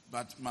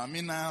but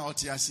maame na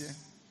ɔte aseɛ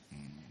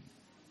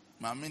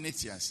maame ne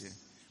te aseɛ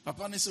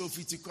papa ne sɛ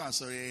ofiti kɔ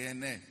asɔre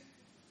ɛnɛ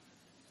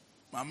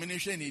maame ne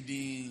hwɛ ne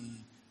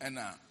din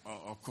ɛna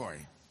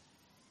ɔkɔe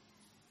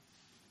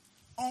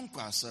ɔnkɔ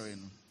asɔre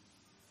no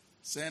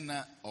sɛ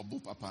na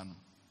ɔbo papa no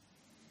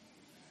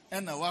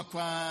ɛna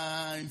wakwa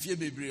mfie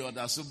bebree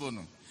ɔda so bo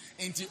no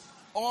nti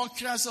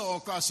ɔkra sɛ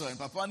ɔkɔ asɔre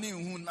papa ne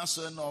nhu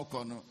n'asɔre na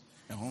ɔkɔ no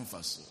ɛho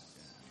mfa so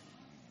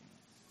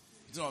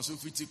nti ɔso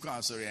fiti kɔ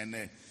asɔre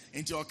ɛnɛ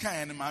nti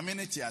ɔkaeɛ no maame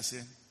ne te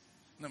ase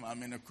na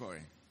maame ne kɔe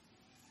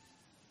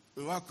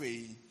wakɔ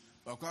yi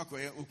wakɔ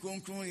akɔyɛ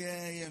okronkron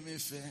yɛ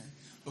mefɛ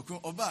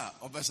ɔba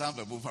a ɔbɛsan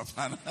bɛbo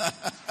papa no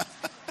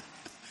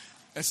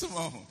ɛsom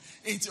ɔho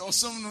nti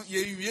ɔsom no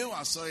yɛwie wɔ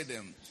asɔre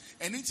dɛm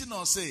ɛno nti na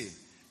ɔse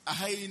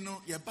aha yi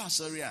no yɛba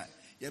asɔre a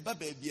yɛba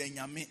baabi a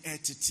nyame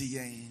ɛtete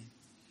yɛn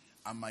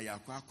ama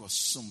yɛakɔ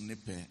akɔsom ne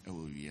pɛ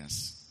ɛwɔ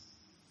wiase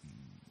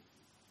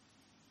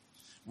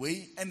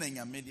wei ɛna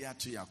nyame de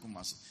ato yɛ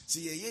akoma so sɛ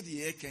yɛyɛ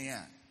deɛ yɛkɛn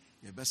a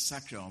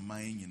yɛbɛsakra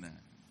ɔman nyinaa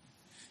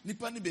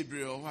nipa no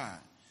bebree wɔ hɔ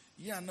a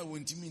yɛ a na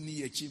wɔntumi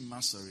nni yɛkyi mma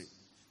sɔre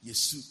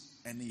yɛsu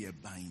ɛne yɛ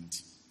ban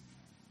nti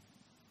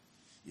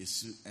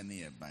yɛsu ɛne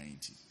yɛ ban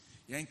nti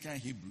yɛnka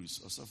Hebrews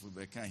ɔsɔfo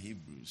bɛka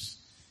Hebrews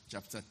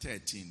chapter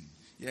 13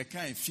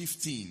 yɛka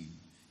 15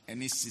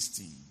 ɛne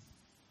 16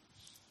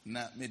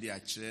 na mede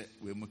akyerɛ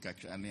wei mu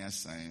kakra ne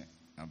asan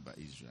aba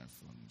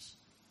Israelfoɔ no so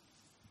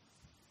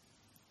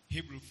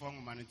Hebrew-foɔ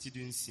nwoma no ti du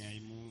nsia yi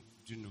mu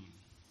dunum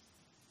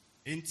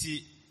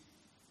enti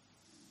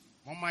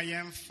momma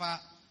yɛmfa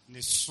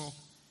ne so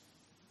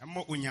ɛmɔ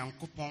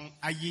Onyankopɔn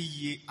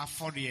ayɛyie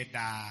afɔreɛ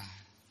daa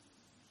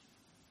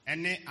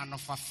ɛne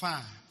anɔfafa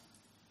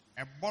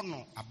a ɛbɔ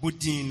no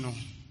abɔdin no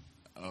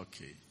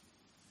okay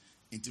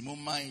nti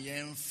momma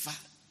yɛmfa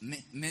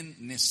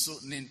ne so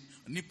ne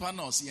nipa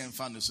na ɔse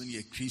yɛmfa no so ne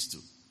yɛ Kristo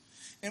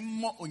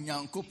ɛmmɔ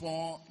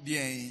Onyankopɔn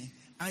deɛ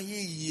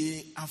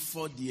ayɛyie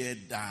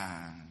afɔdeɛ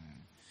daa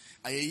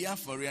ayɛyie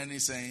afɔreɛ ne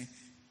sɛn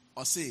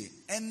ɔse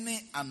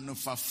ɛne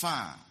anofafa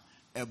a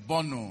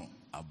ɛbɔ no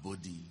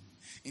abɔdin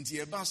nti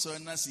yɛba sɔre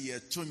na sɛ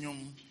yɛto nnwom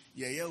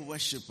yɛyɛ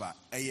worship a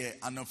ɛyɛ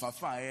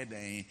anofafa a ɛyɛ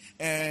dɛn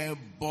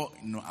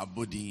ɛbɔ no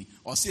abɔdin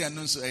ɔse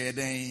ɛno nso ɛyɛ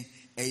dɛn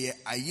ɛyɛ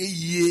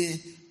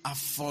ayɛyie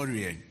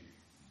afɔreɛ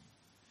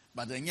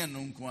But then you no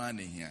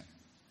nkwane here.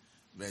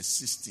 Verse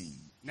 16.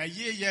 Na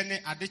ye ne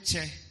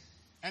adeche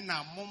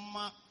ena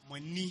momma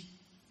mani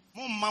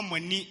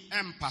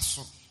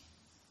empaso.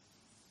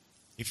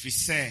 If you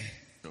say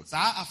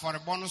saa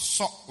aforebo no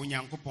so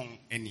onyankopon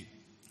ani.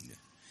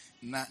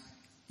 Na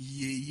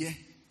ye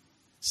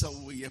so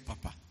wo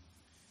papa.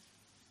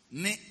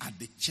 Ne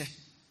adeche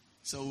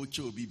so wo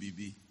che obi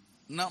bibi.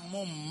 Na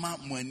momma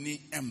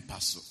mani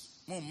empaso.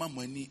 Momma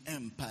mani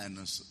empa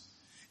no so.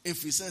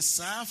 If you say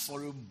saa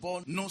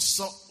aforebo no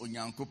so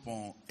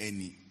onyankopon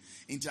ani.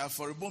 Into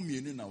aforebo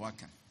mienu na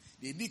waka.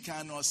 The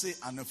dika no say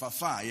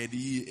anofafa ye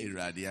di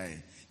erade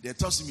aye. The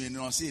toss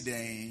mienu say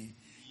den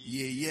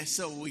ye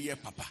so wo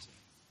papa.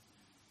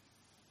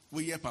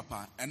 We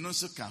papa and no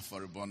so can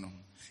for a bono.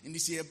 In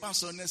this year,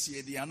 Basso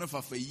Nessie, the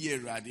Anofa for year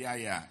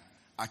radia,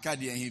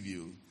 Acadia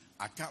Hibio,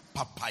 Aka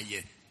papa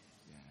ye.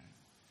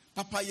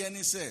 Papa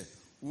Yenny say,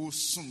 wo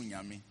sum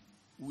yami,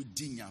 wo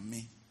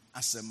dinyami,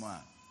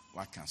 asema,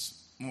 wakas.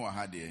 More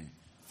had a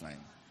fine.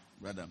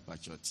 Brother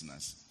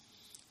Pachotinas.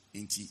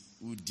 Inti,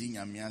 wo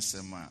dinyami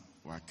asema,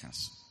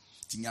 wakas.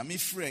 Tinyami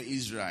free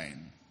Israel.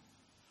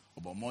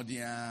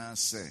 Obomodia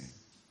say.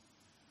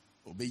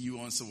 Obey you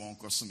on so one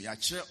cosum.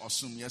 Yache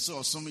osum, yes,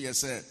 osum,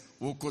 yes,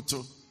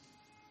 wokoto.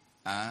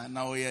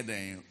 Now we are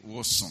then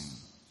wosum.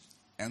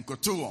 And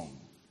koto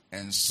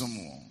and sum.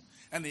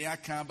 And the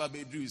Yakaba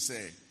Bedru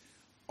say,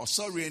 or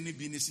sorry, any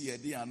business ye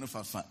dear no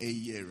for a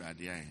year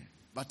radia.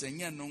 But a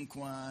year non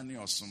quani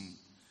osum.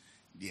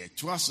 The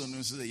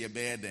twason so that ye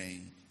bear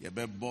then, ye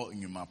bear bought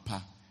in your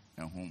mapa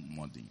and home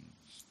modding.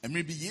 And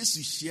maybe yes,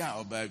 you share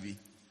or baby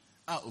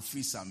out of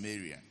free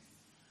Samaria.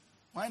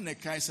 Why the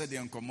Kaiser the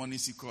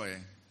uncommonisi coy?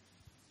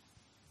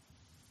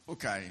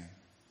 Okay.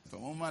 For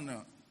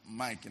woman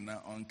Mike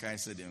na on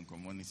Kaiser the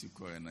community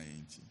call na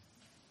yinti.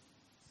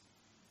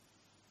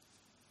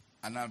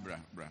 Anabra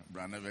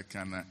bra never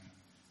kana.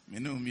 Me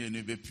no me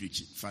no be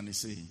preach funny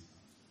say.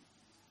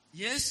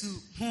 Yesu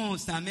hu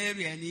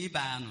Samaria ni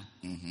ba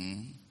no.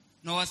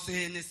 No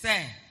say ne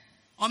say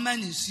o ma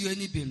ni nsuo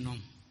ni bi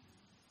nom.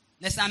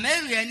 Na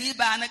Samaria ni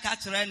ba na ka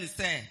kire ne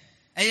say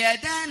eye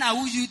dan na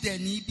wo Yuda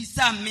ni bi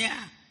sam me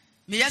a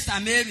me ye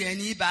Samaria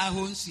ni ba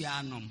ho nsuo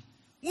anom.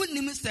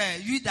 Wouldn't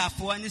say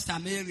Yuda and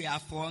Samaria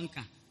for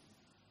Anka.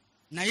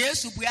 Na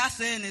Yesu bua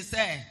say ne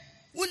say,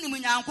 wouldn't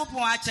me uncle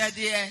watch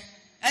dear,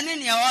 and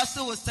then you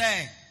also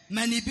say,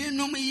 many be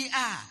no me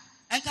are,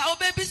 and how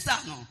baby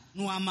sano,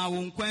 no ama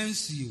won't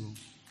quench you.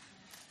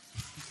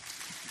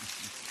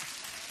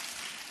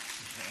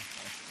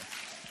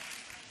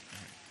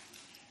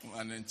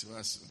 One into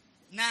us.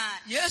 Na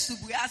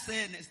Yesu bua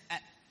say,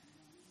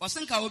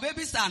 wasn't our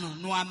baby sano,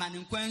 no ama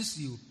in quench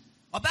you.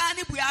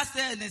 Obani bua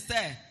say ne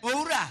say,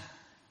 Ora.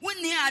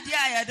 Wunni ade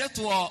ayede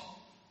to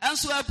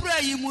enso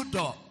abura yi mu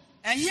do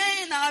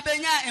ehyen na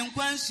abenya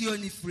enkwansuo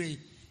ni free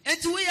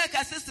enti wo ye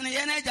kasese ne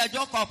ye na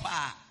agyajo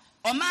kopa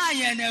o ma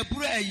ye na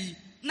abura yi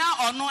na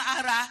ono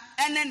ara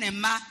ene ne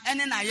ma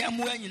ene na ye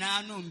mu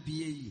anyina no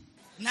mbie yi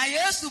na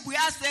Yesu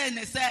bua se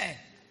ne se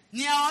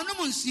ne ono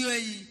mu nsuo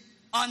yi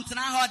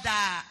ontena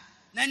hoda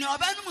na ne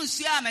obanum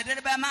nsuo a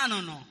medere be ma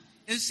no no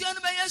nsuo no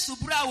be Yesu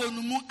bura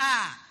wonumu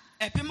a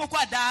epem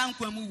kwada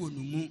nkwamu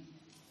wonumu.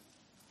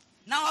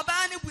 Na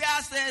obani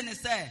bua say ne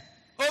say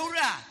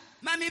owura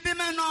mami bi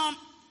me no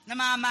na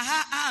mama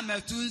ha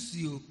amatu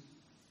nsuo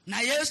na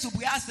Yesu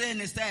bua say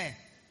ne say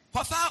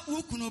kofa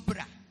ukunu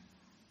bra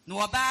na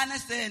obani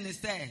say ne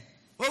say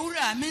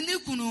owura me ni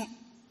kunu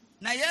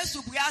na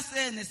Yesu bua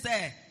say ne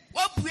say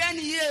wo bua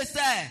ni ye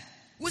say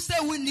wo say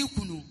wonni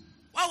kunu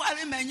wa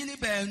ware manyini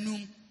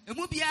baanum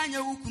emu bia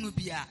anya ukunu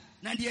bia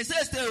na de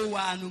say wo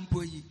anu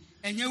mpoyi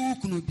enye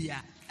ukunu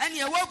bia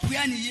ene wo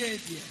bua ni ye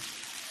die.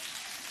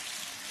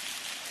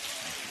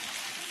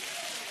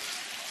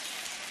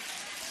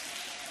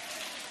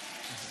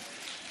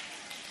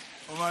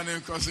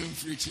 Woman cousin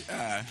preach.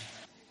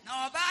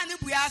 Now obani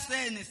bua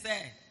say ne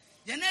say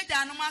ye ne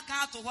danu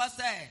maka to ho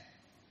say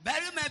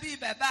beri ma bi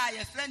beba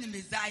ye friend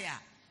Messiah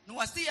no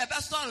wasi ye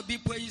be soro bi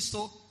poyi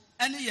so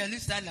ene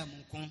Jerusalem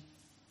nko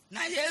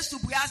na Yesu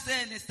bua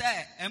say ne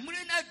say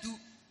emre na du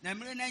na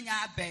emre na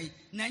nya abai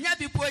na nya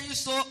bi poyi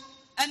so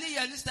ene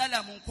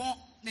Jerusalem nko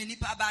na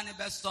nipa ba ne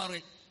be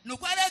soro no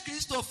kware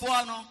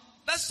Kristofo no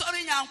be soro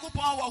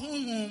Nyankopon wo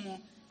honhom mu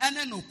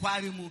ene no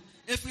kware mu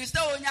efiri se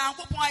o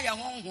Nyankopon aye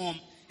honhom.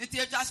 It's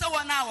just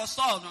one hour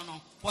saw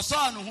no, for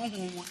saw no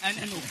home and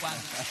no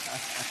one.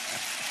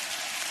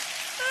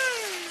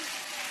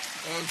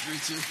 Oh,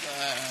 preacher.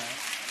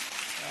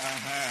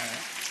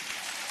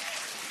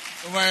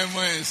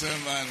 My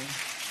son, man.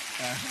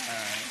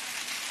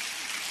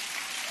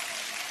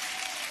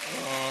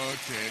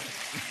 Okay.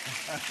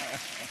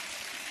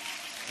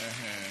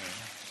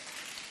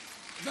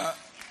 Now,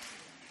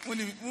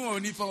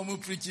 when you for me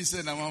preaching,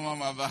 say, "Na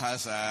mama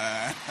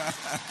bahasa."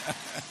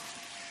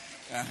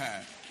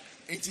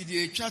 Eti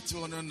di chat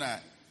ono na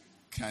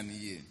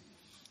kaniye.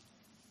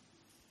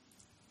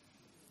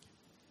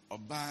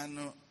 Oba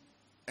no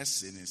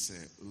ese ne se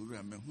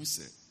owura me hu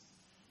se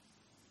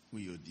hu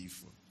yo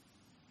difo.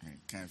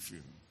 Kan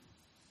feel.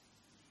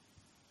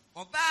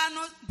 ɔbaa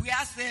no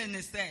bua sɛ ne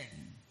sɛ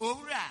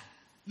owura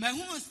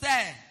mahu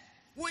sɛ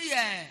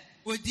woyɛ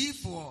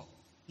odiifoɔ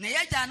na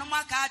yɛgya no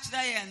aka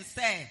akyerɛ yɛn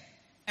sɛ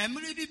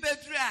mmere bi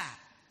bɛduru a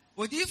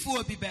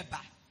odiifoɔ bi bɛba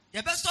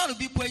yɛbɛsɔre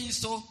bepɔ yi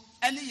so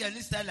ne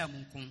Yerusalem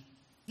nko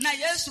na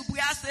Yesu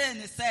bua sɛ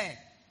ne sɛ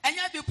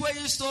ɛnyɛ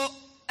bepɔ yi so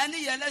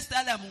ne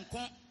Yerusalem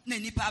nko na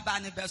nipa ba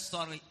ne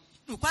bɛsɔre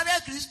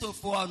nokware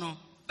kristofoɔ no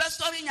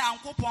bɛsɔre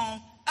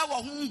Nyankopɔn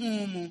ɛwɔ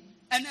honhom mu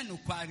ne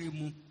nokware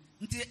mu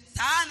nti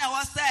saa na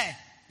wɔ sɛ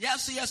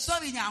yɛso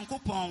yɛsɔre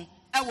Nyankopɔn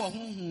ɛwɔ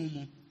honhom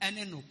mu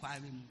ne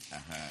nokware mu.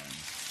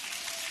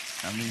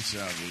 Amen,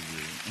 sure,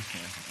 baby.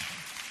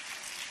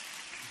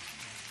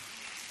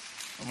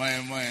 My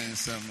and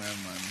some man.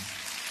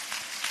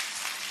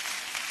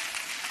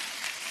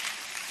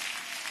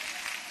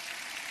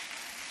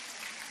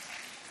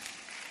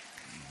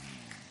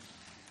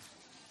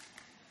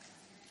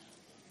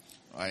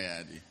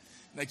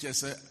 Like I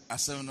said, I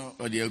saw no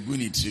or the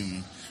aguni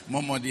trim.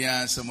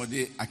 Momodia, some of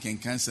the I can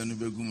cancel no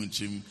begum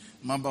trim.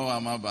 Mabawa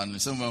maban,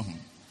 some of whom.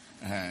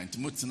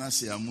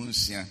 Timutanasi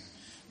amunsia.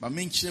 But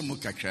menche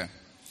mukaka.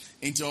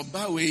 Into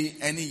Obawe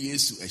any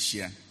Yesu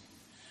Ashia.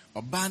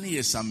 Obani ye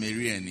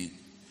Samariani.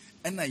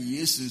 And a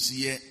Yesu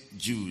ye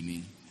Jew.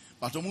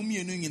 But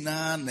Omumi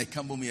Nuna na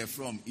Kambomi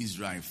from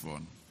Israel for.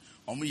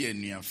 Omuye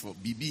near for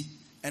Bibi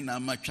and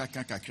Ama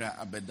Chaka Kakra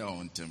Abeda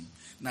on them.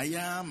 Na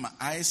ya ma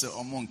aise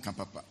omon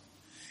kapapa.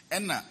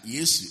 Ena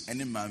Yesu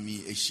ene mami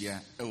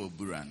ehia ewo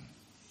buran.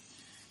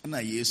 Ena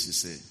Yesu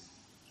se,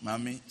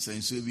 mami se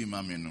nso bi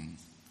mami nom.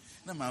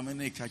 Na mami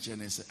na ka che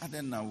ne se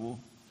aden na wo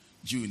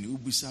Jew ni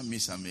ubusa me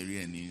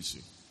Samaria ni nso.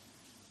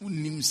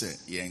 Unnim se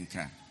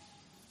yenka.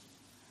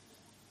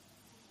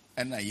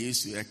 Ena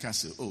Yesu e ka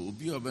se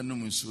obi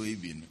obenom nso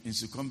ebi no.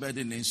 Nso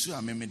kombede ne nso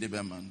ameme de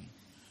be man.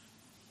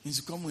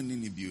 Nso komo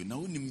ni bio na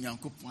unim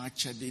Nyankopon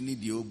akyede ni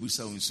de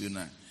obusa nso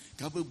na.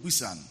 Kaba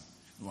busan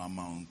no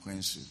ama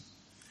nkwenso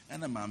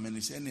ena maame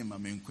ne se ene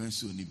maame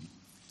nkwenso ni bi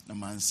na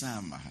mansa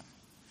ama ha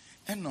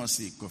ena o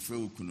se kofre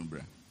okunu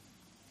bra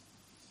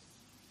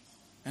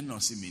ena o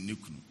se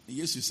menukunu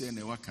Yesu se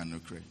ne waka no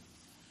kre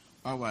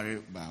waware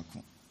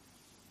baako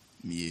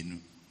mienu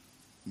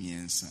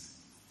miensa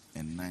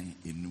enan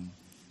enum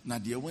na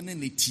de wone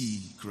ne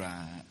ti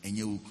kra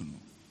enye okunu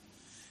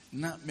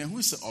na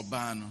mehu se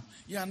oba no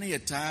ya na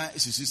yeta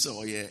esusu se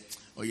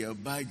oye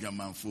ba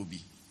dwamanfo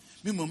bi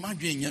me mo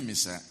madwen nya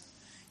mesa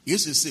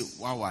Yesu se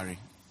waware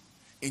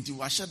enti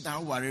wahye da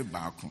ware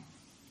baako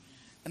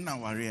na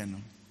ware no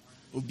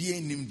obi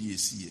anim de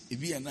esie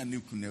ebi na ne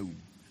kunawu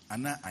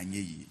ana anye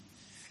yi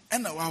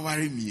na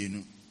waware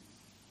mienu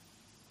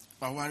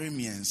waware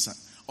miensa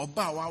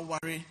oba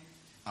waware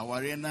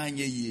aware na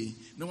anye yi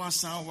na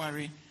wasan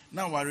ware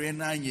na ware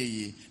na anye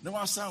yi na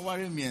wasan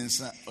ware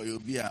miensa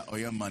obi a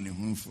oyema ne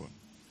hunfo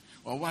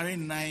oware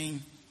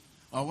nan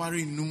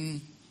oware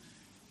num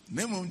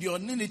na mum di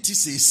onne ne ti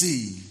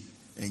sesei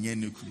enye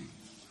ne kuru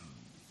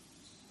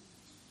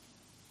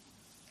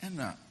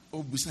ena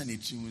obusa ne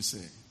timu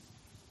se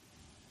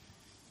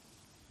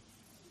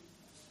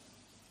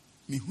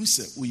mi hu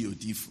se wo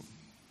yodifo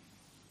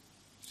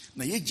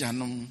na ye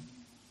janom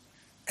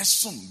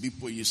esom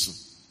bipo yeso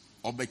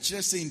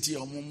obekire se nti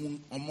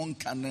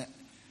omonka na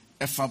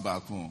efa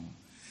baako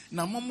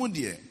na momo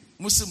de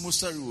mose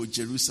mosori wo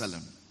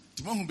Jerusalem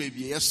ti mo hu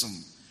baby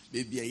yesom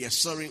baby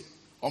yesori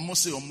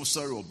almost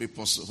sorry or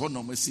bepo so ho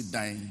no mesi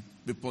dan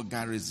bepo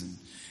garrison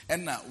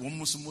ena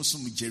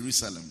womusum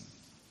Jerusalem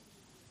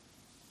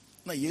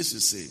na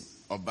Jesus say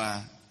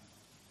oba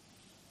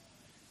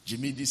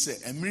Jimmy di say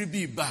emri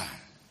bi ba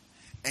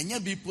enya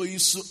bipo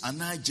yiso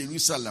ana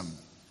Jerusalem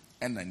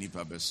ena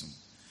nipa besum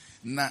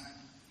na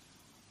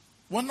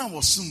wona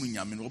wosum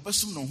nyame no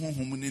obesum no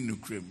honhom ne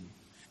nukrem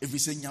efi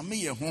say nyame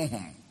ye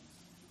honhom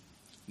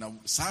na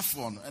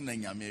safo no ena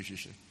nyame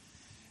ehwehwe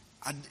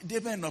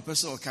Debe no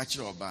person catch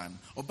Oban.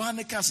 Oban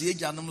ne cast ye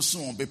janom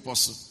so be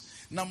poso.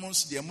 Na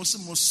mons de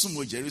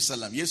musum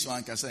Jerusalem. Yesu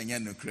anka say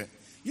nya no kre.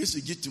 Yesu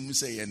gitum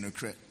say ye no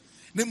kre.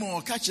 Ne mo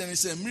catch me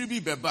say mri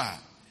bi beba.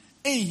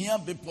 Ehia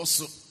be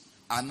poso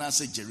ana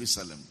say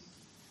Jerusalem.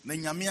 Na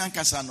nyame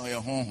anka sa no ye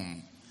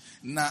honhom.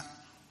 Na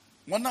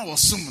wona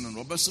wosum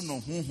no obesum no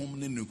honhom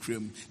ne no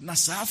krem. Na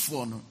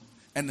saafo no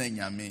ena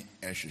nyame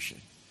ehwehwe.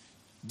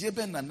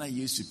 Debe na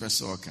Yesu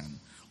person kan.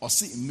 O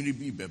say mri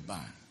bi beba.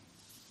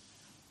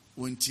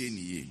 Wontie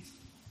ni ye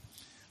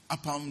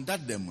apam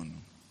dadam no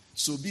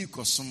so bi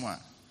kosom a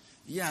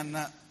ya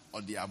na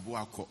ode abo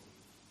akọ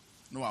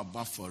no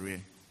aba fore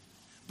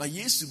ba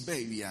Yesu ba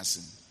wiase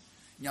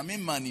nyame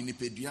mani ni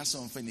pedua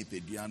so mfa ni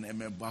pedua no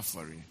emeba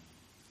fore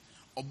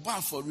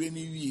oba fore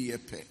ni wie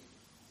yepe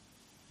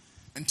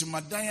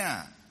ntumadan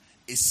a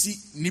esi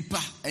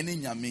nipa ene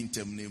nyame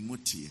ntem na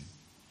emutie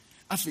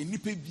afa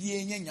nipa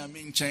bie nya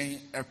nyame nkyɛn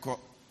ekɔ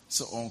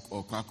so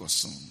okɔ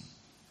akɔsom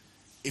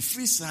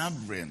efri saa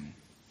bren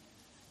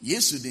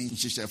Yesu de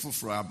nhyehyɛ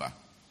foforo aba.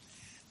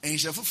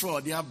 Nhyehyɛ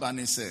foforo ɔde aba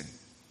ne sɛ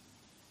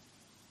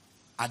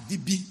ade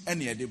bi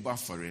ɛne yɛde bɔ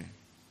afɔre.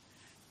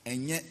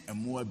 Ɛnyɛ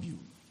mmoa bio.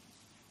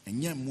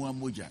 Ɛnyɛ mmoa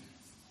mogya.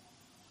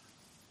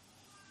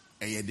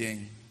 Ɛyɛ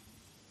den.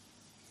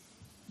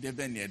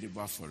 Deben ye de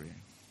bɔ afɔre.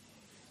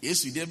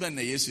 Yesu deben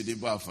na Yesu de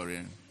bɔ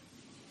afɔre.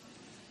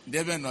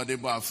 Deben no de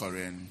bɔ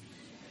afɔre.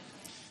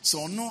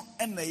 So no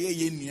ena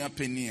ye nua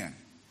pania.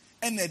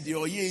 Ena de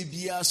oye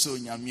bia so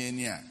nyame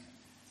ani a.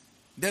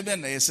 Deben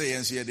na ye say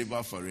yenso ye de bɔ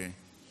afɔre.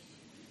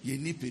 Ye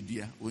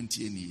nipedua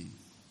ontie ni.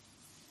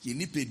 Ye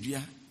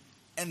nipedua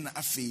ena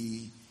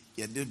afei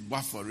ye de bɔ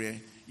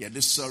afɔre, ye de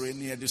sɔre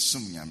ne ye de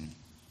som nyame.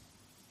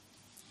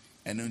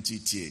 Eno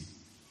ntitie.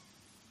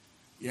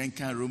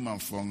 Yenka Roman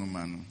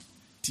fongoma no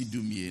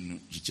tidumienu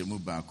jichemu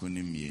baako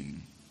ne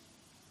mienu.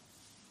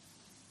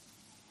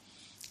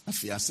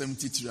 Afi asem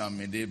titiri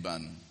amede ba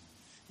no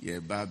ye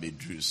ba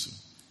bedru so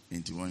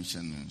enti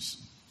wonhye no so.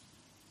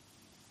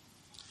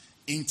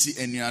 Enti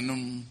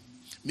enuanom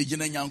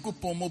megina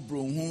Nyankopɔn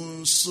mobro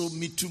ho so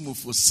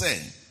mitumufo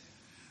se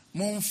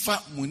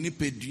momfa mo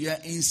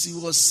nipedua ensi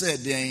wo se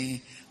den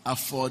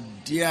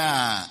afɔde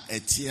a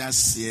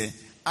etiase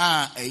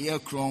a eye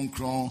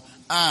kronkron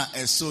a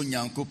eso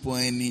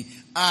Nyankopɔn ani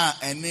a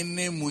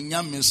enene mu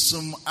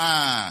nyamesom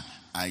a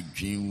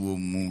adwen wo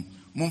mu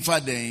momfa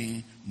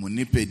den mo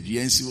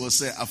nipedua ensi wo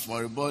se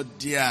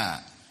afɔrebɔde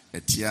a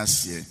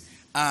etiase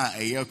a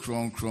eye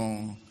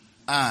kronkron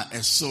a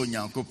eso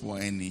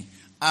Nyankopɔn ani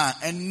a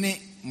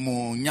ene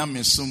mu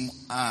nyamesom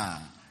a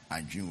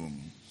adwen wo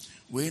mu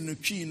we no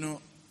twi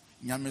no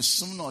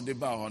nyamesom na ode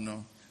ba ho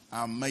no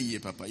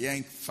amaye papa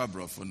yen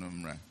fabrofo no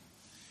mra.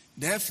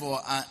 Therefore,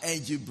 I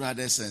urge you,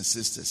 brothers and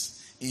sisters,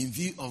 in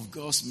view of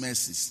God's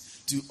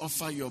mercies, to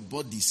offer your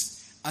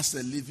bodies as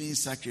a living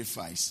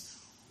sacrifice.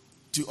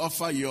 To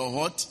offer your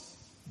what?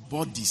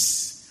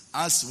 Bodies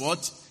as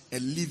what? A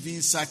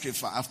living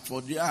sacrifice.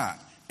 For they are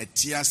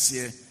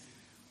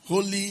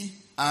holy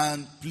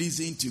and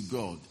pleasing to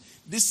God.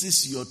 This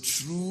is your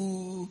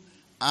true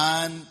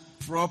and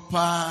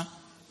proper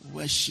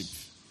worship.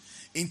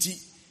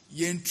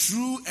 Yen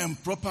true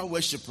and proper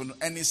worship no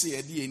any say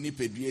yedi eni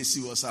pedua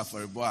si wo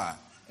safarebo a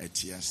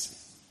etiase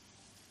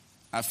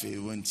afi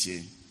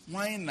wontie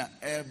wan na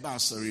eba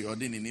sorry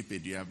odi ni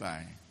pedua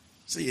bai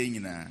say ye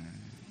nyina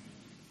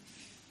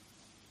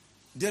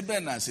de be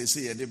na say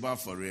yedi ba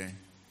fore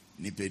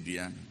ni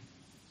pedua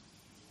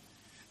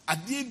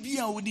ade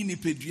bia wodi ni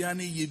pedua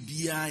na ye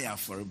bia ya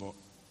forebo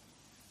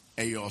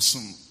eyo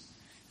som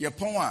ye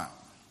pon a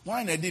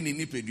wan na di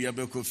ni pedua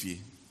be kofie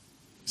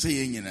say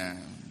ye nyina.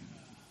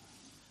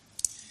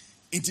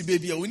 Inti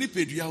baby a woni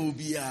pedua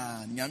obi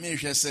a nyame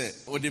hwe se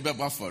ode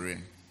beba fore.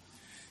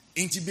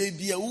 Inti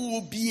baby a wo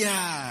obi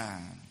a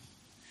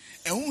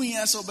ehun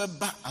ya so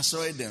beba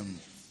asori dem.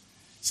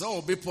 So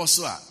obi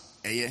poso a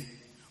eye.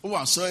 Wo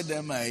asori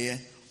dem a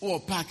eye. Wo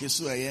park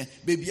so eye.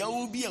 Baby a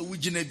obi a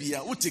wugina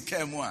bia wo te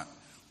ka mu a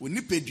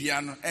woni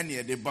pedua no ene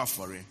ye de ba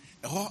fore.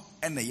 Eho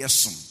ene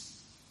yesom.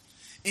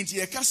 Inti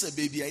ye kasa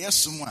baby a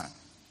yesom a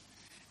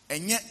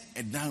enye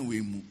edan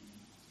we mu.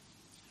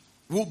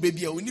 Wo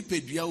baby a woni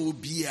pedua wo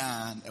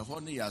bia eho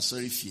no ya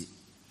sorry fie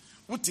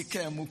wo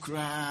tika mu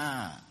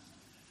kra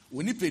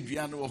woni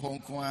pedua no ho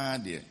nko a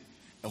de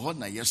eho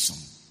na yesom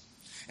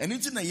eni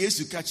ti na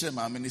Yesu ka kire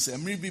maame ni se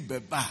mri bi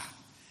beba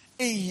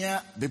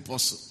ehia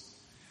beposo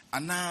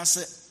ana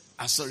se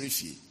asori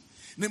fie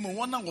ne mo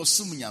wona wo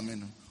sum nyame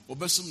no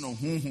obesum no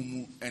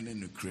honhom ene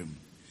no krem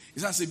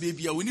isa se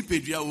baby a woni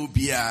pedua wo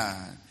bia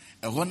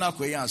eho na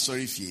akoye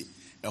asori fie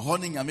eho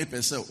no nyame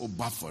pese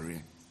oba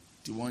fore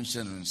ti won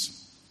hye no nso.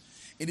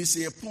 It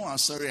is a pon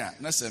sorry,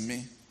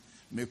 Nasame,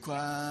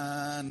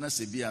 Mekwa,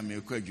 Nasabia,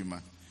 Mekwa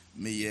Juma,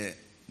 May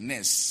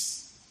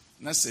Ness,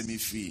 Nasami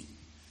free,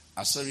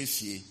 a sorry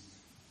fee,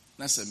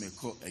 Nasame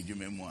call a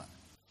jumemoa,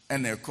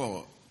 and a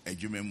call a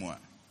jumemoa.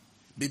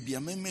 Baby,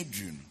 a meme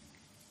dream.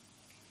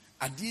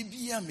 A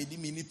debia made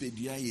mini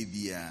pedia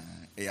bia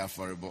a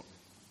affordable.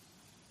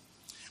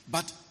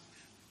 But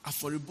a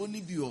for a bonny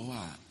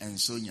biowa and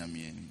so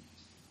yamien.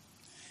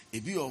 A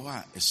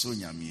biowa a so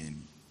yamien.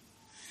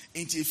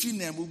 Enti efi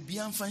na mo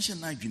bia function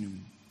na adwene mu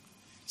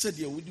said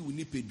ye wodi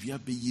woni pedua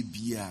be ye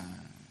bia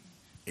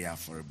e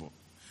aforebo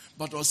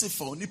but also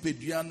for woni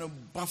pedua no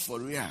ba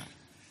fore a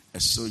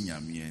eso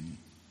nyame ani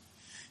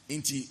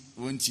enti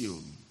wonti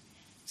o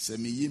se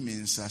me yi me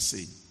nsa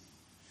sei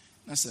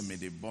na se me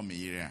de bo me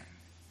yire a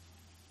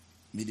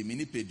me de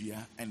mini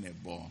pedua ene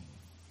bo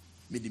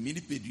me de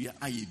mini pedua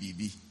aye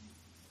bibi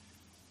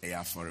e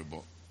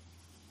aforebo.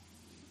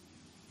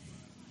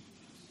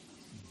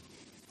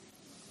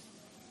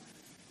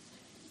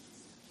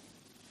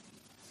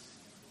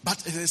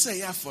 But as I say,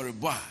 yeah, for a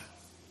bar,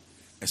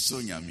 a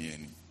sonya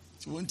mean.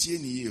 So won't ye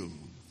you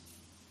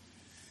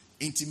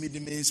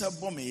intimate me, so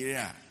bomb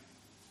area.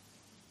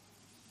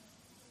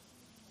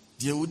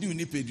 Dear, would you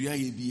nip a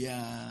dry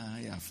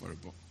bia for a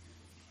bar?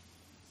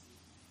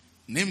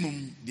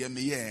 Nemum, dear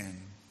me,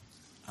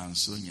 and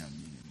sonya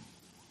mean.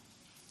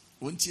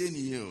 Won't ye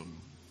you?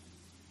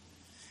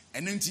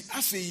 And then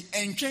Afi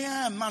and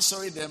Kaya,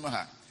 Masori them,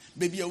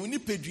 baby, I will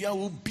nip a dry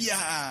will be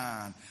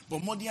a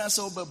but more than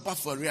so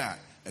buffer.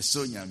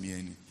 So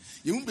nyame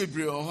you won't be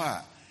brave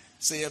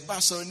say a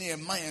basso near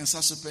my and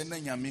sasope na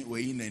nyame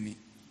we nani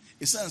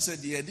esan said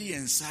the idea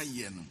and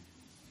say no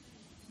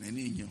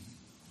nani nyo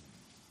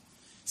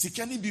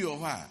Sikani bi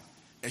oha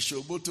e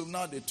shobotom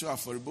na de to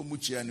aforebo mu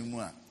chia ne mu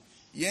a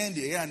yen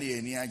de ya na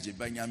ye ni age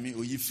banyame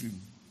oyifrim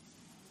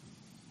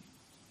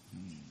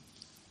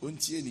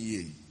ontie ni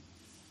ye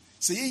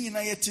se yen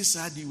nyina yete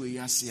saadi we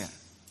yase a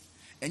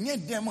enye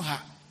dem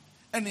ha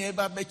ene e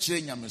ba be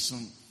kire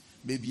nyamesom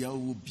bebia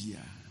wo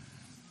bia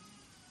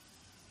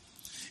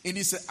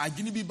eni se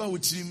adwene bi ba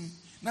wotirim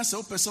na se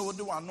wopese wo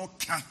de wano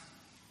ka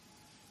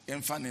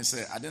emfa ne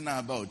se ade na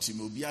aba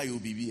otim obi ayo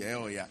bibi e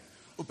oya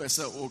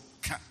wopese wo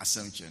ka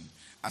asem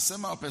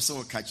asem a wopese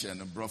wo ka kire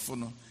no brofo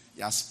no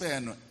ya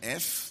spell no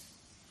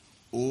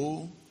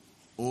FOOL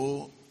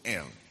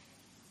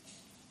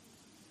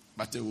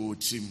but wo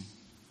trim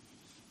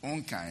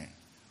onkan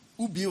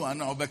ubi wa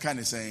na obeka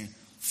ne say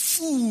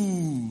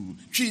fu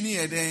twini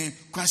eden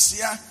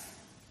kwasia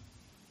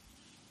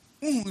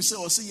se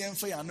o se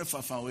yemfa ya no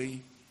fafa we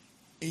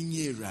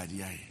enye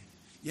erade aye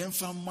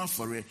yemfa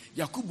mafore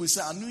yakubu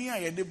se anu ya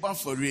ye de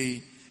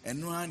bafore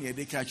eno an ye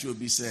de ka che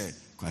obi se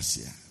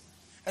kwasia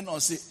ena o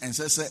se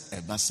ensese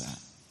ebasa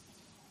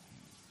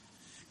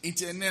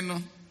intene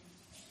no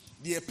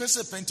the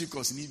pese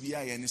Pentecost ni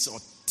bia ye ni se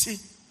ote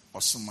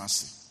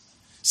osomase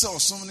se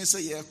osom ni se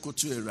ye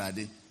koto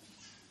erade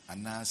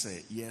ana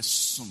se ye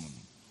som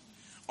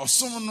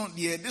osom no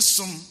de de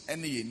som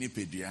ene ye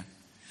nipedua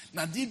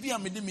na di bia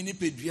me de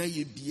nipedua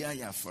ye bia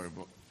ya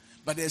aforebo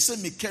but they say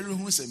me carry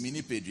hu se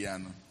nipedua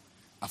no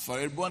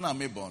aforebo na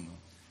me bon no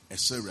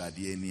eso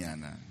erade ani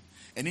ana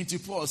eni ti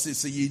Paul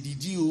say ye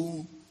didi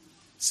o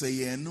se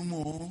ye num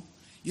o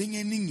ye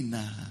nya ni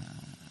nyina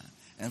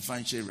enfa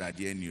nche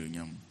erade ani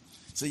onyam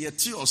se ye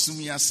ti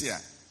osum yase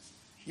a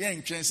ye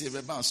ntwen se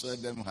be ba so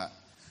edem ha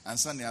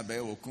ansa ne abaye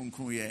wo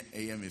kunkun ye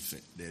eye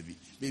mefe dabi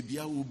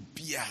bebia wo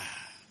bia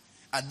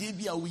ade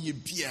bia wo ye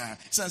bia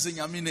sanse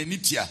nyame na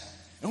nitia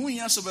ehu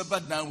nya so be ba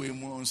dan we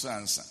mu nso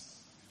ansa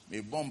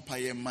me bompa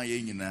ye ma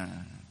ye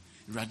nyina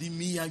rade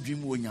mi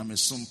adwem wo nyame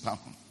sompa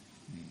ho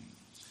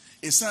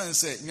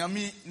esanse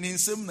nyame ne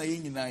nsem na ye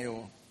nyina ye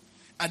wo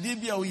ade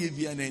bia wo ye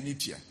bia na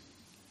nitia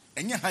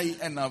enye hai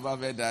ena ba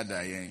be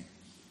dada ye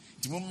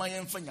timo ma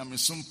ye mfa nyame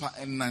sompa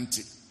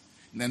enante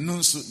na no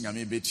nso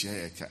nyame betia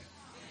ye ka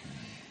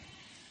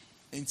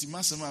enti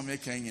masema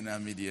meka nyina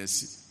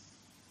mediasi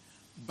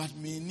but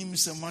me nim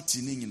se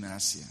mati ni nyina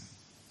asia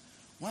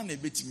wan na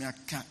betimi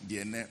aka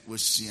de ne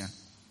wasua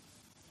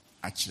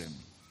akyerem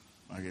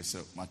mage se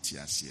mati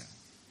asia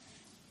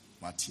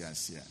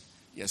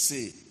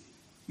yese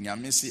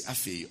nyame se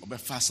afei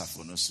obefa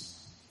asafo no so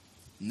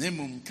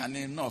nemum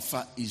kane na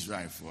ofa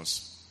Israel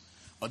force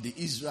or the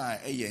Israel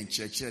eye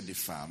nkyerɛkyerɛ de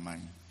fa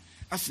aman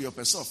afei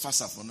opese ofa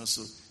asafo no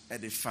so e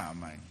de fa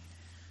aman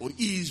o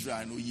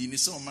Israel no yi ni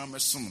se o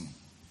mamesom no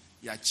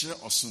ya kire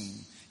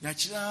osum ya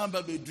kire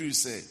aba beduru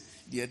se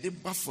de de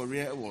bafore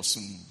e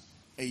wosum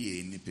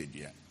eye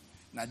nipedua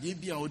na de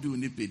bia wo de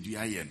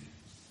nipedua ye no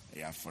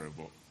e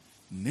aforebo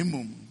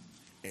nemum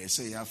e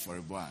se ya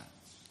aforebo a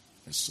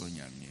eso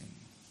nyame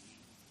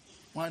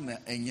wana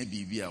enye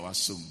bibi a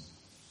wasom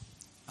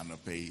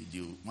anopai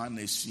di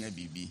wana esua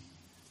bibi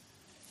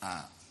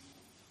a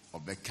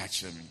obeka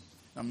kire me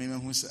na me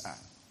hu se a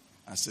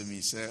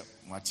asemi se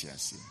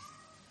watiase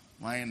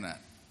wana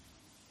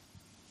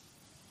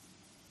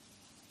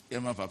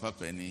Yema papa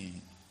penny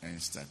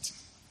and start.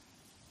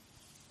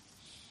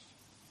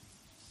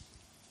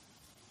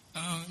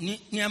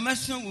 Ni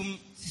amason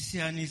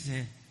sisiani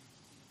se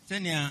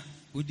tania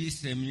udi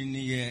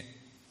semni ye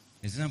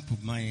example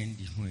my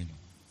ndi hoeno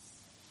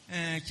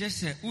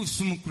chese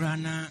usum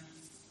kurana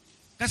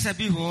kasa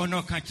bi ho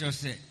no ka kire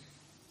se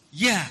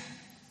yeah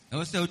e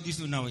wo se udi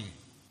so na we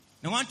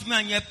na want me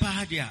anye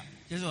pa dia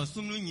chese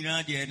osum no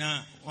nyina de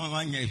na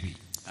wanya ebi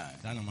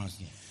sana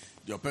maso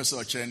your person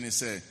chene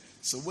say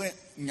so when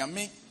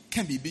nyame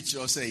can be bichi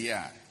or say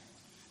yeah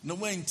no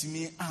when to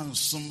me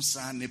ansum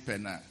sa ne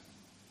pena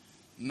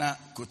na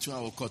kotu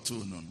a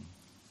wokoto no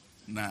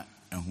na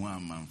ehu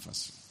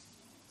amanfaso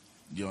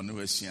de ono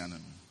wasua no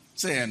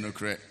say no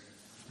kre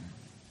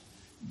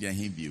de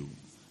hi bio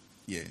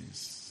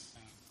yes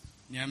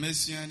nyame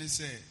sua ne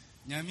say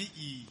nyame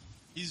I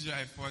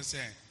Israel for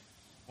say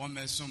o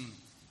mesum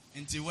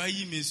nti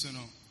wayi me so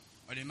no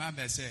o de ma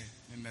be say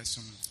me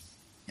mesum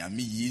nyame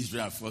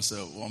Israel for say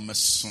o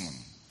mesum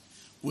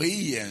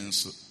we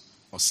yenso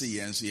o se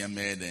yenso ye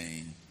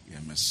meden ye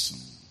mesum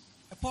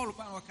Paul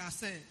ba o ka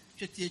say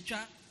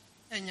twetietwa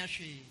enya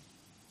hwe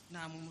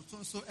na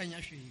mumuto so enya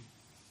hwe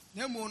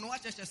na mu no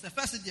acheche se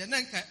first de na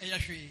nka eya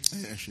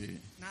hwe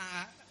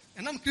na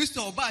enam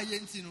Kristo ba ye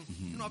nti no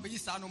na obeyi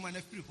sa no ma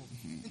na firi ho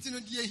nti no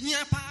de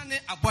ehia pa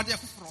ne abode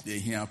foforo de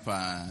ehia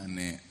pa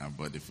ne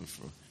abode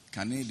foforo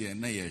kane de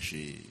na ye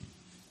hwe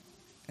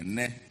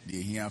enne de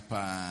ehia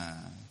pa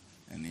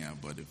ne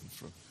abode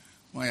foforo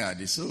moya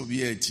de so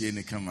bi e tie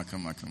ne kama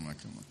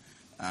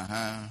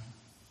aha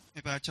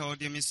eba chawo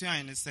de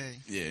mission ne say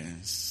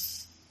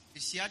yes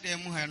isia de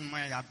mu ha no ma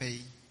ya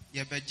bai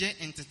ye beje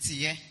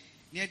entetiye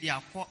ne de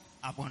akọ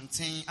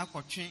abonten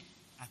akọtwe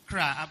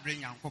akra abre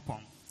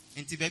nyankopon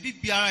enti ba bi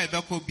biara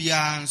ebekọ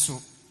biara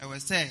nso e we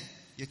say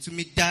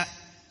yetumi da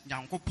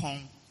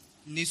nyankopon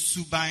ne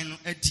suban no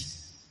adi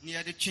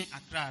near the chin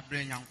Accra,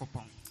 bring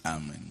Yankopon.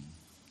 Amen.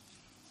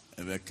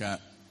 Ebeka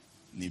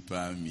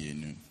nipa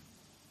mienu.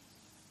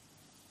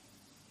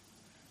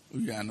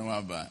 Uya no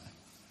aba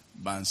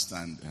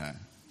bandstand ha.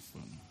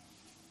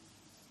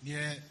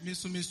 Yeah,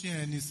 Miss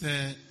and is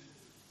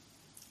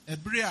a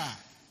bria,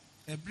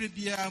 a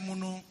bribia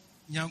mono,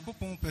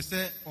 Yankopon per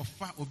se of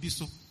fat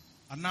obiso,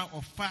 and now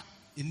of fat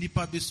in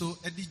Nipa Biso,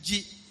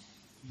 Edigi,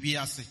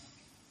 Viase.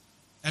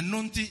 And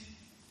nonti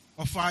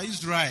of our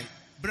Israel,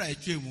 Bray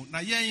Chemu, na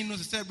yen no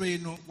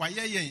celebrate no, why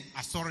yen,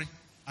 a sorry,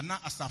 and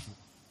not a safu.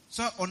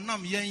 So on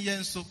nam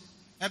yen so,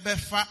 ebe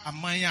fa a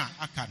maya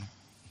akano.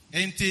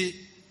 Enti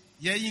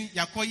yen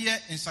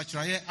yakoye and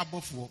satraye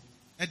abofo,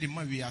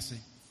 Edima Viase.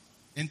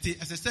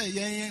 Enti as I say,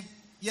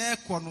 ye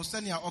kono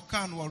senia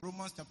okan wa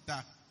Romans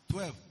chapter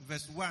 12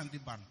 verse 1 di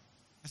ban.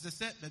 As I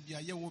said, baby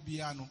aye wo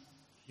biano.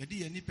 Yedi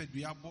ye ni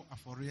pedua bo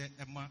afore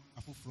ema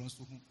afofro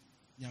nso hu.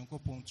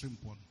 Nyankopon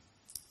trimpon.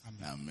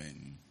 Amen.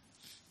 Amen.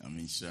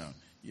 Amen. Sure.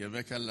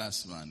 Rebecca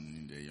last man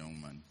in the young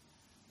man.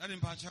 That in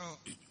Pacho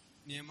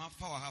near my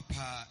power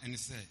hapa and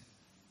say,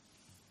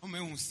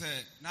 Ome say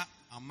na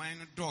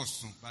amine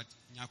dosu, but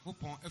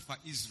Nyakopon efa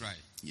Israel.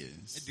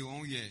 Yes. The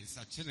 1 year,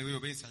 such a way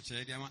of such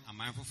a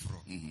mindful fro.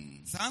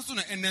 Sanson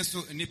and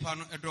Neso and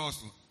Nipano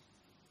edosu.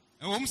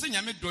 And whom say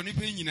Yame Doni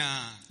Penina.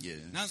 Yes.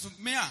 Nanso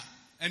mea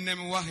and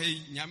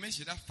Nemawahe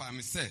Yame that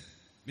farm said,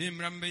 Me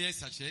Mrambe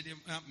such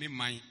a me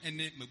mine and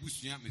me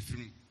bushia me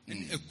film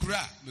and a cra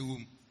me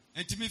womb.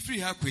 And to me free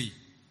happy.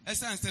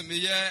 As I said,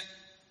 me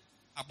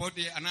a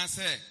body and I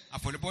say,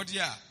 for the body,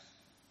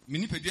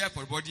 Minipedia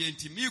for body and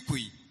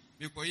Timikui.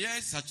 Because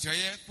yes, such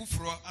a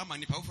Pufro,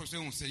 Amani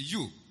Pufro say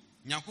you.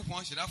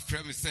 Nyankopon should have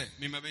framed me say,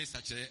 me may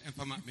such a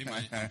empire, me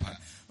my empire.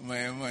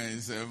 My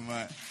is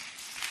my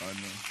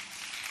honor.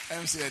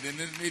 I'm saying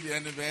the media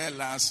and the very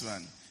last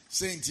one.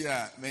 Saint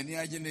ya, many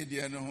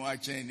Agenidian who are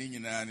chaining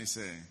in any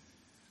say.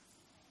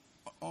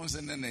 Also,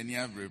 any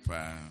every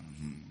pa.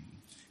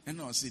 And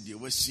no see the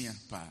Westian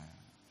pa.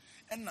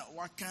 And not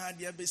what can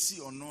the abbey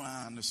or no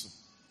answer.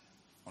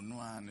 Or no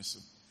answer.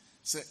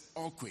 Say,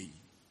 okay,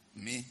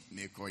 me,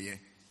 koye.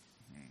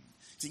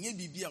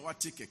 Tingy be a what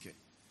ticket.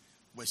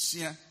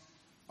 Westian.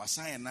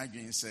 Pasai and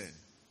Nagin said,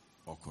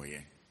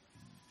 Okoye.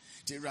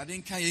 Te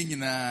Radin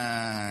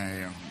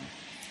Kayina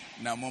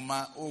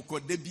Namoma Oko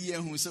Debia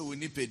who said we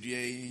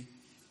nipedie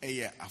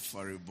a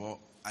affordable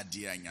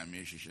adia and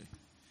Yamesh.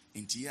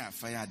 Intia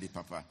fire de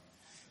papa.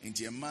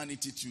 Intia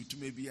manity to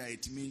maybe I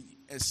to me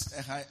as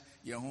a high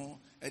Yahoo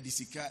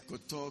Edisica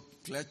Koto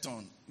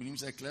Clayton. When you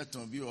say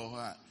Clayton, be or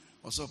her,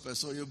 or so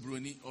Pesoyo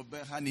Bruni or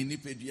Behani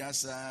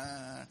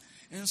Nipediasa.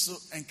 And so,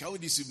 and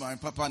Kaudis my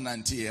papa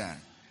Nantia.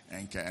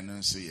 Enka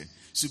anonso ye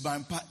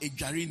subampa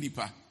edware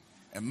nipa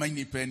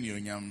emani pa ni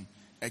onyam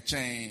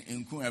echen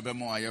enku ebe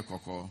mo aye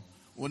kokko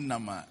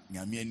wonnama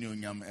nyame ani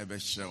onyam ebe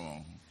hye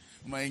won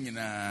ma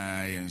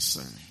nyina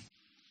yenso.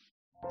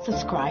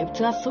 Subscribe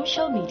to our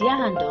social media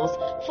handles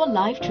for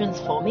life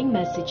transforming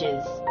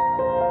messages.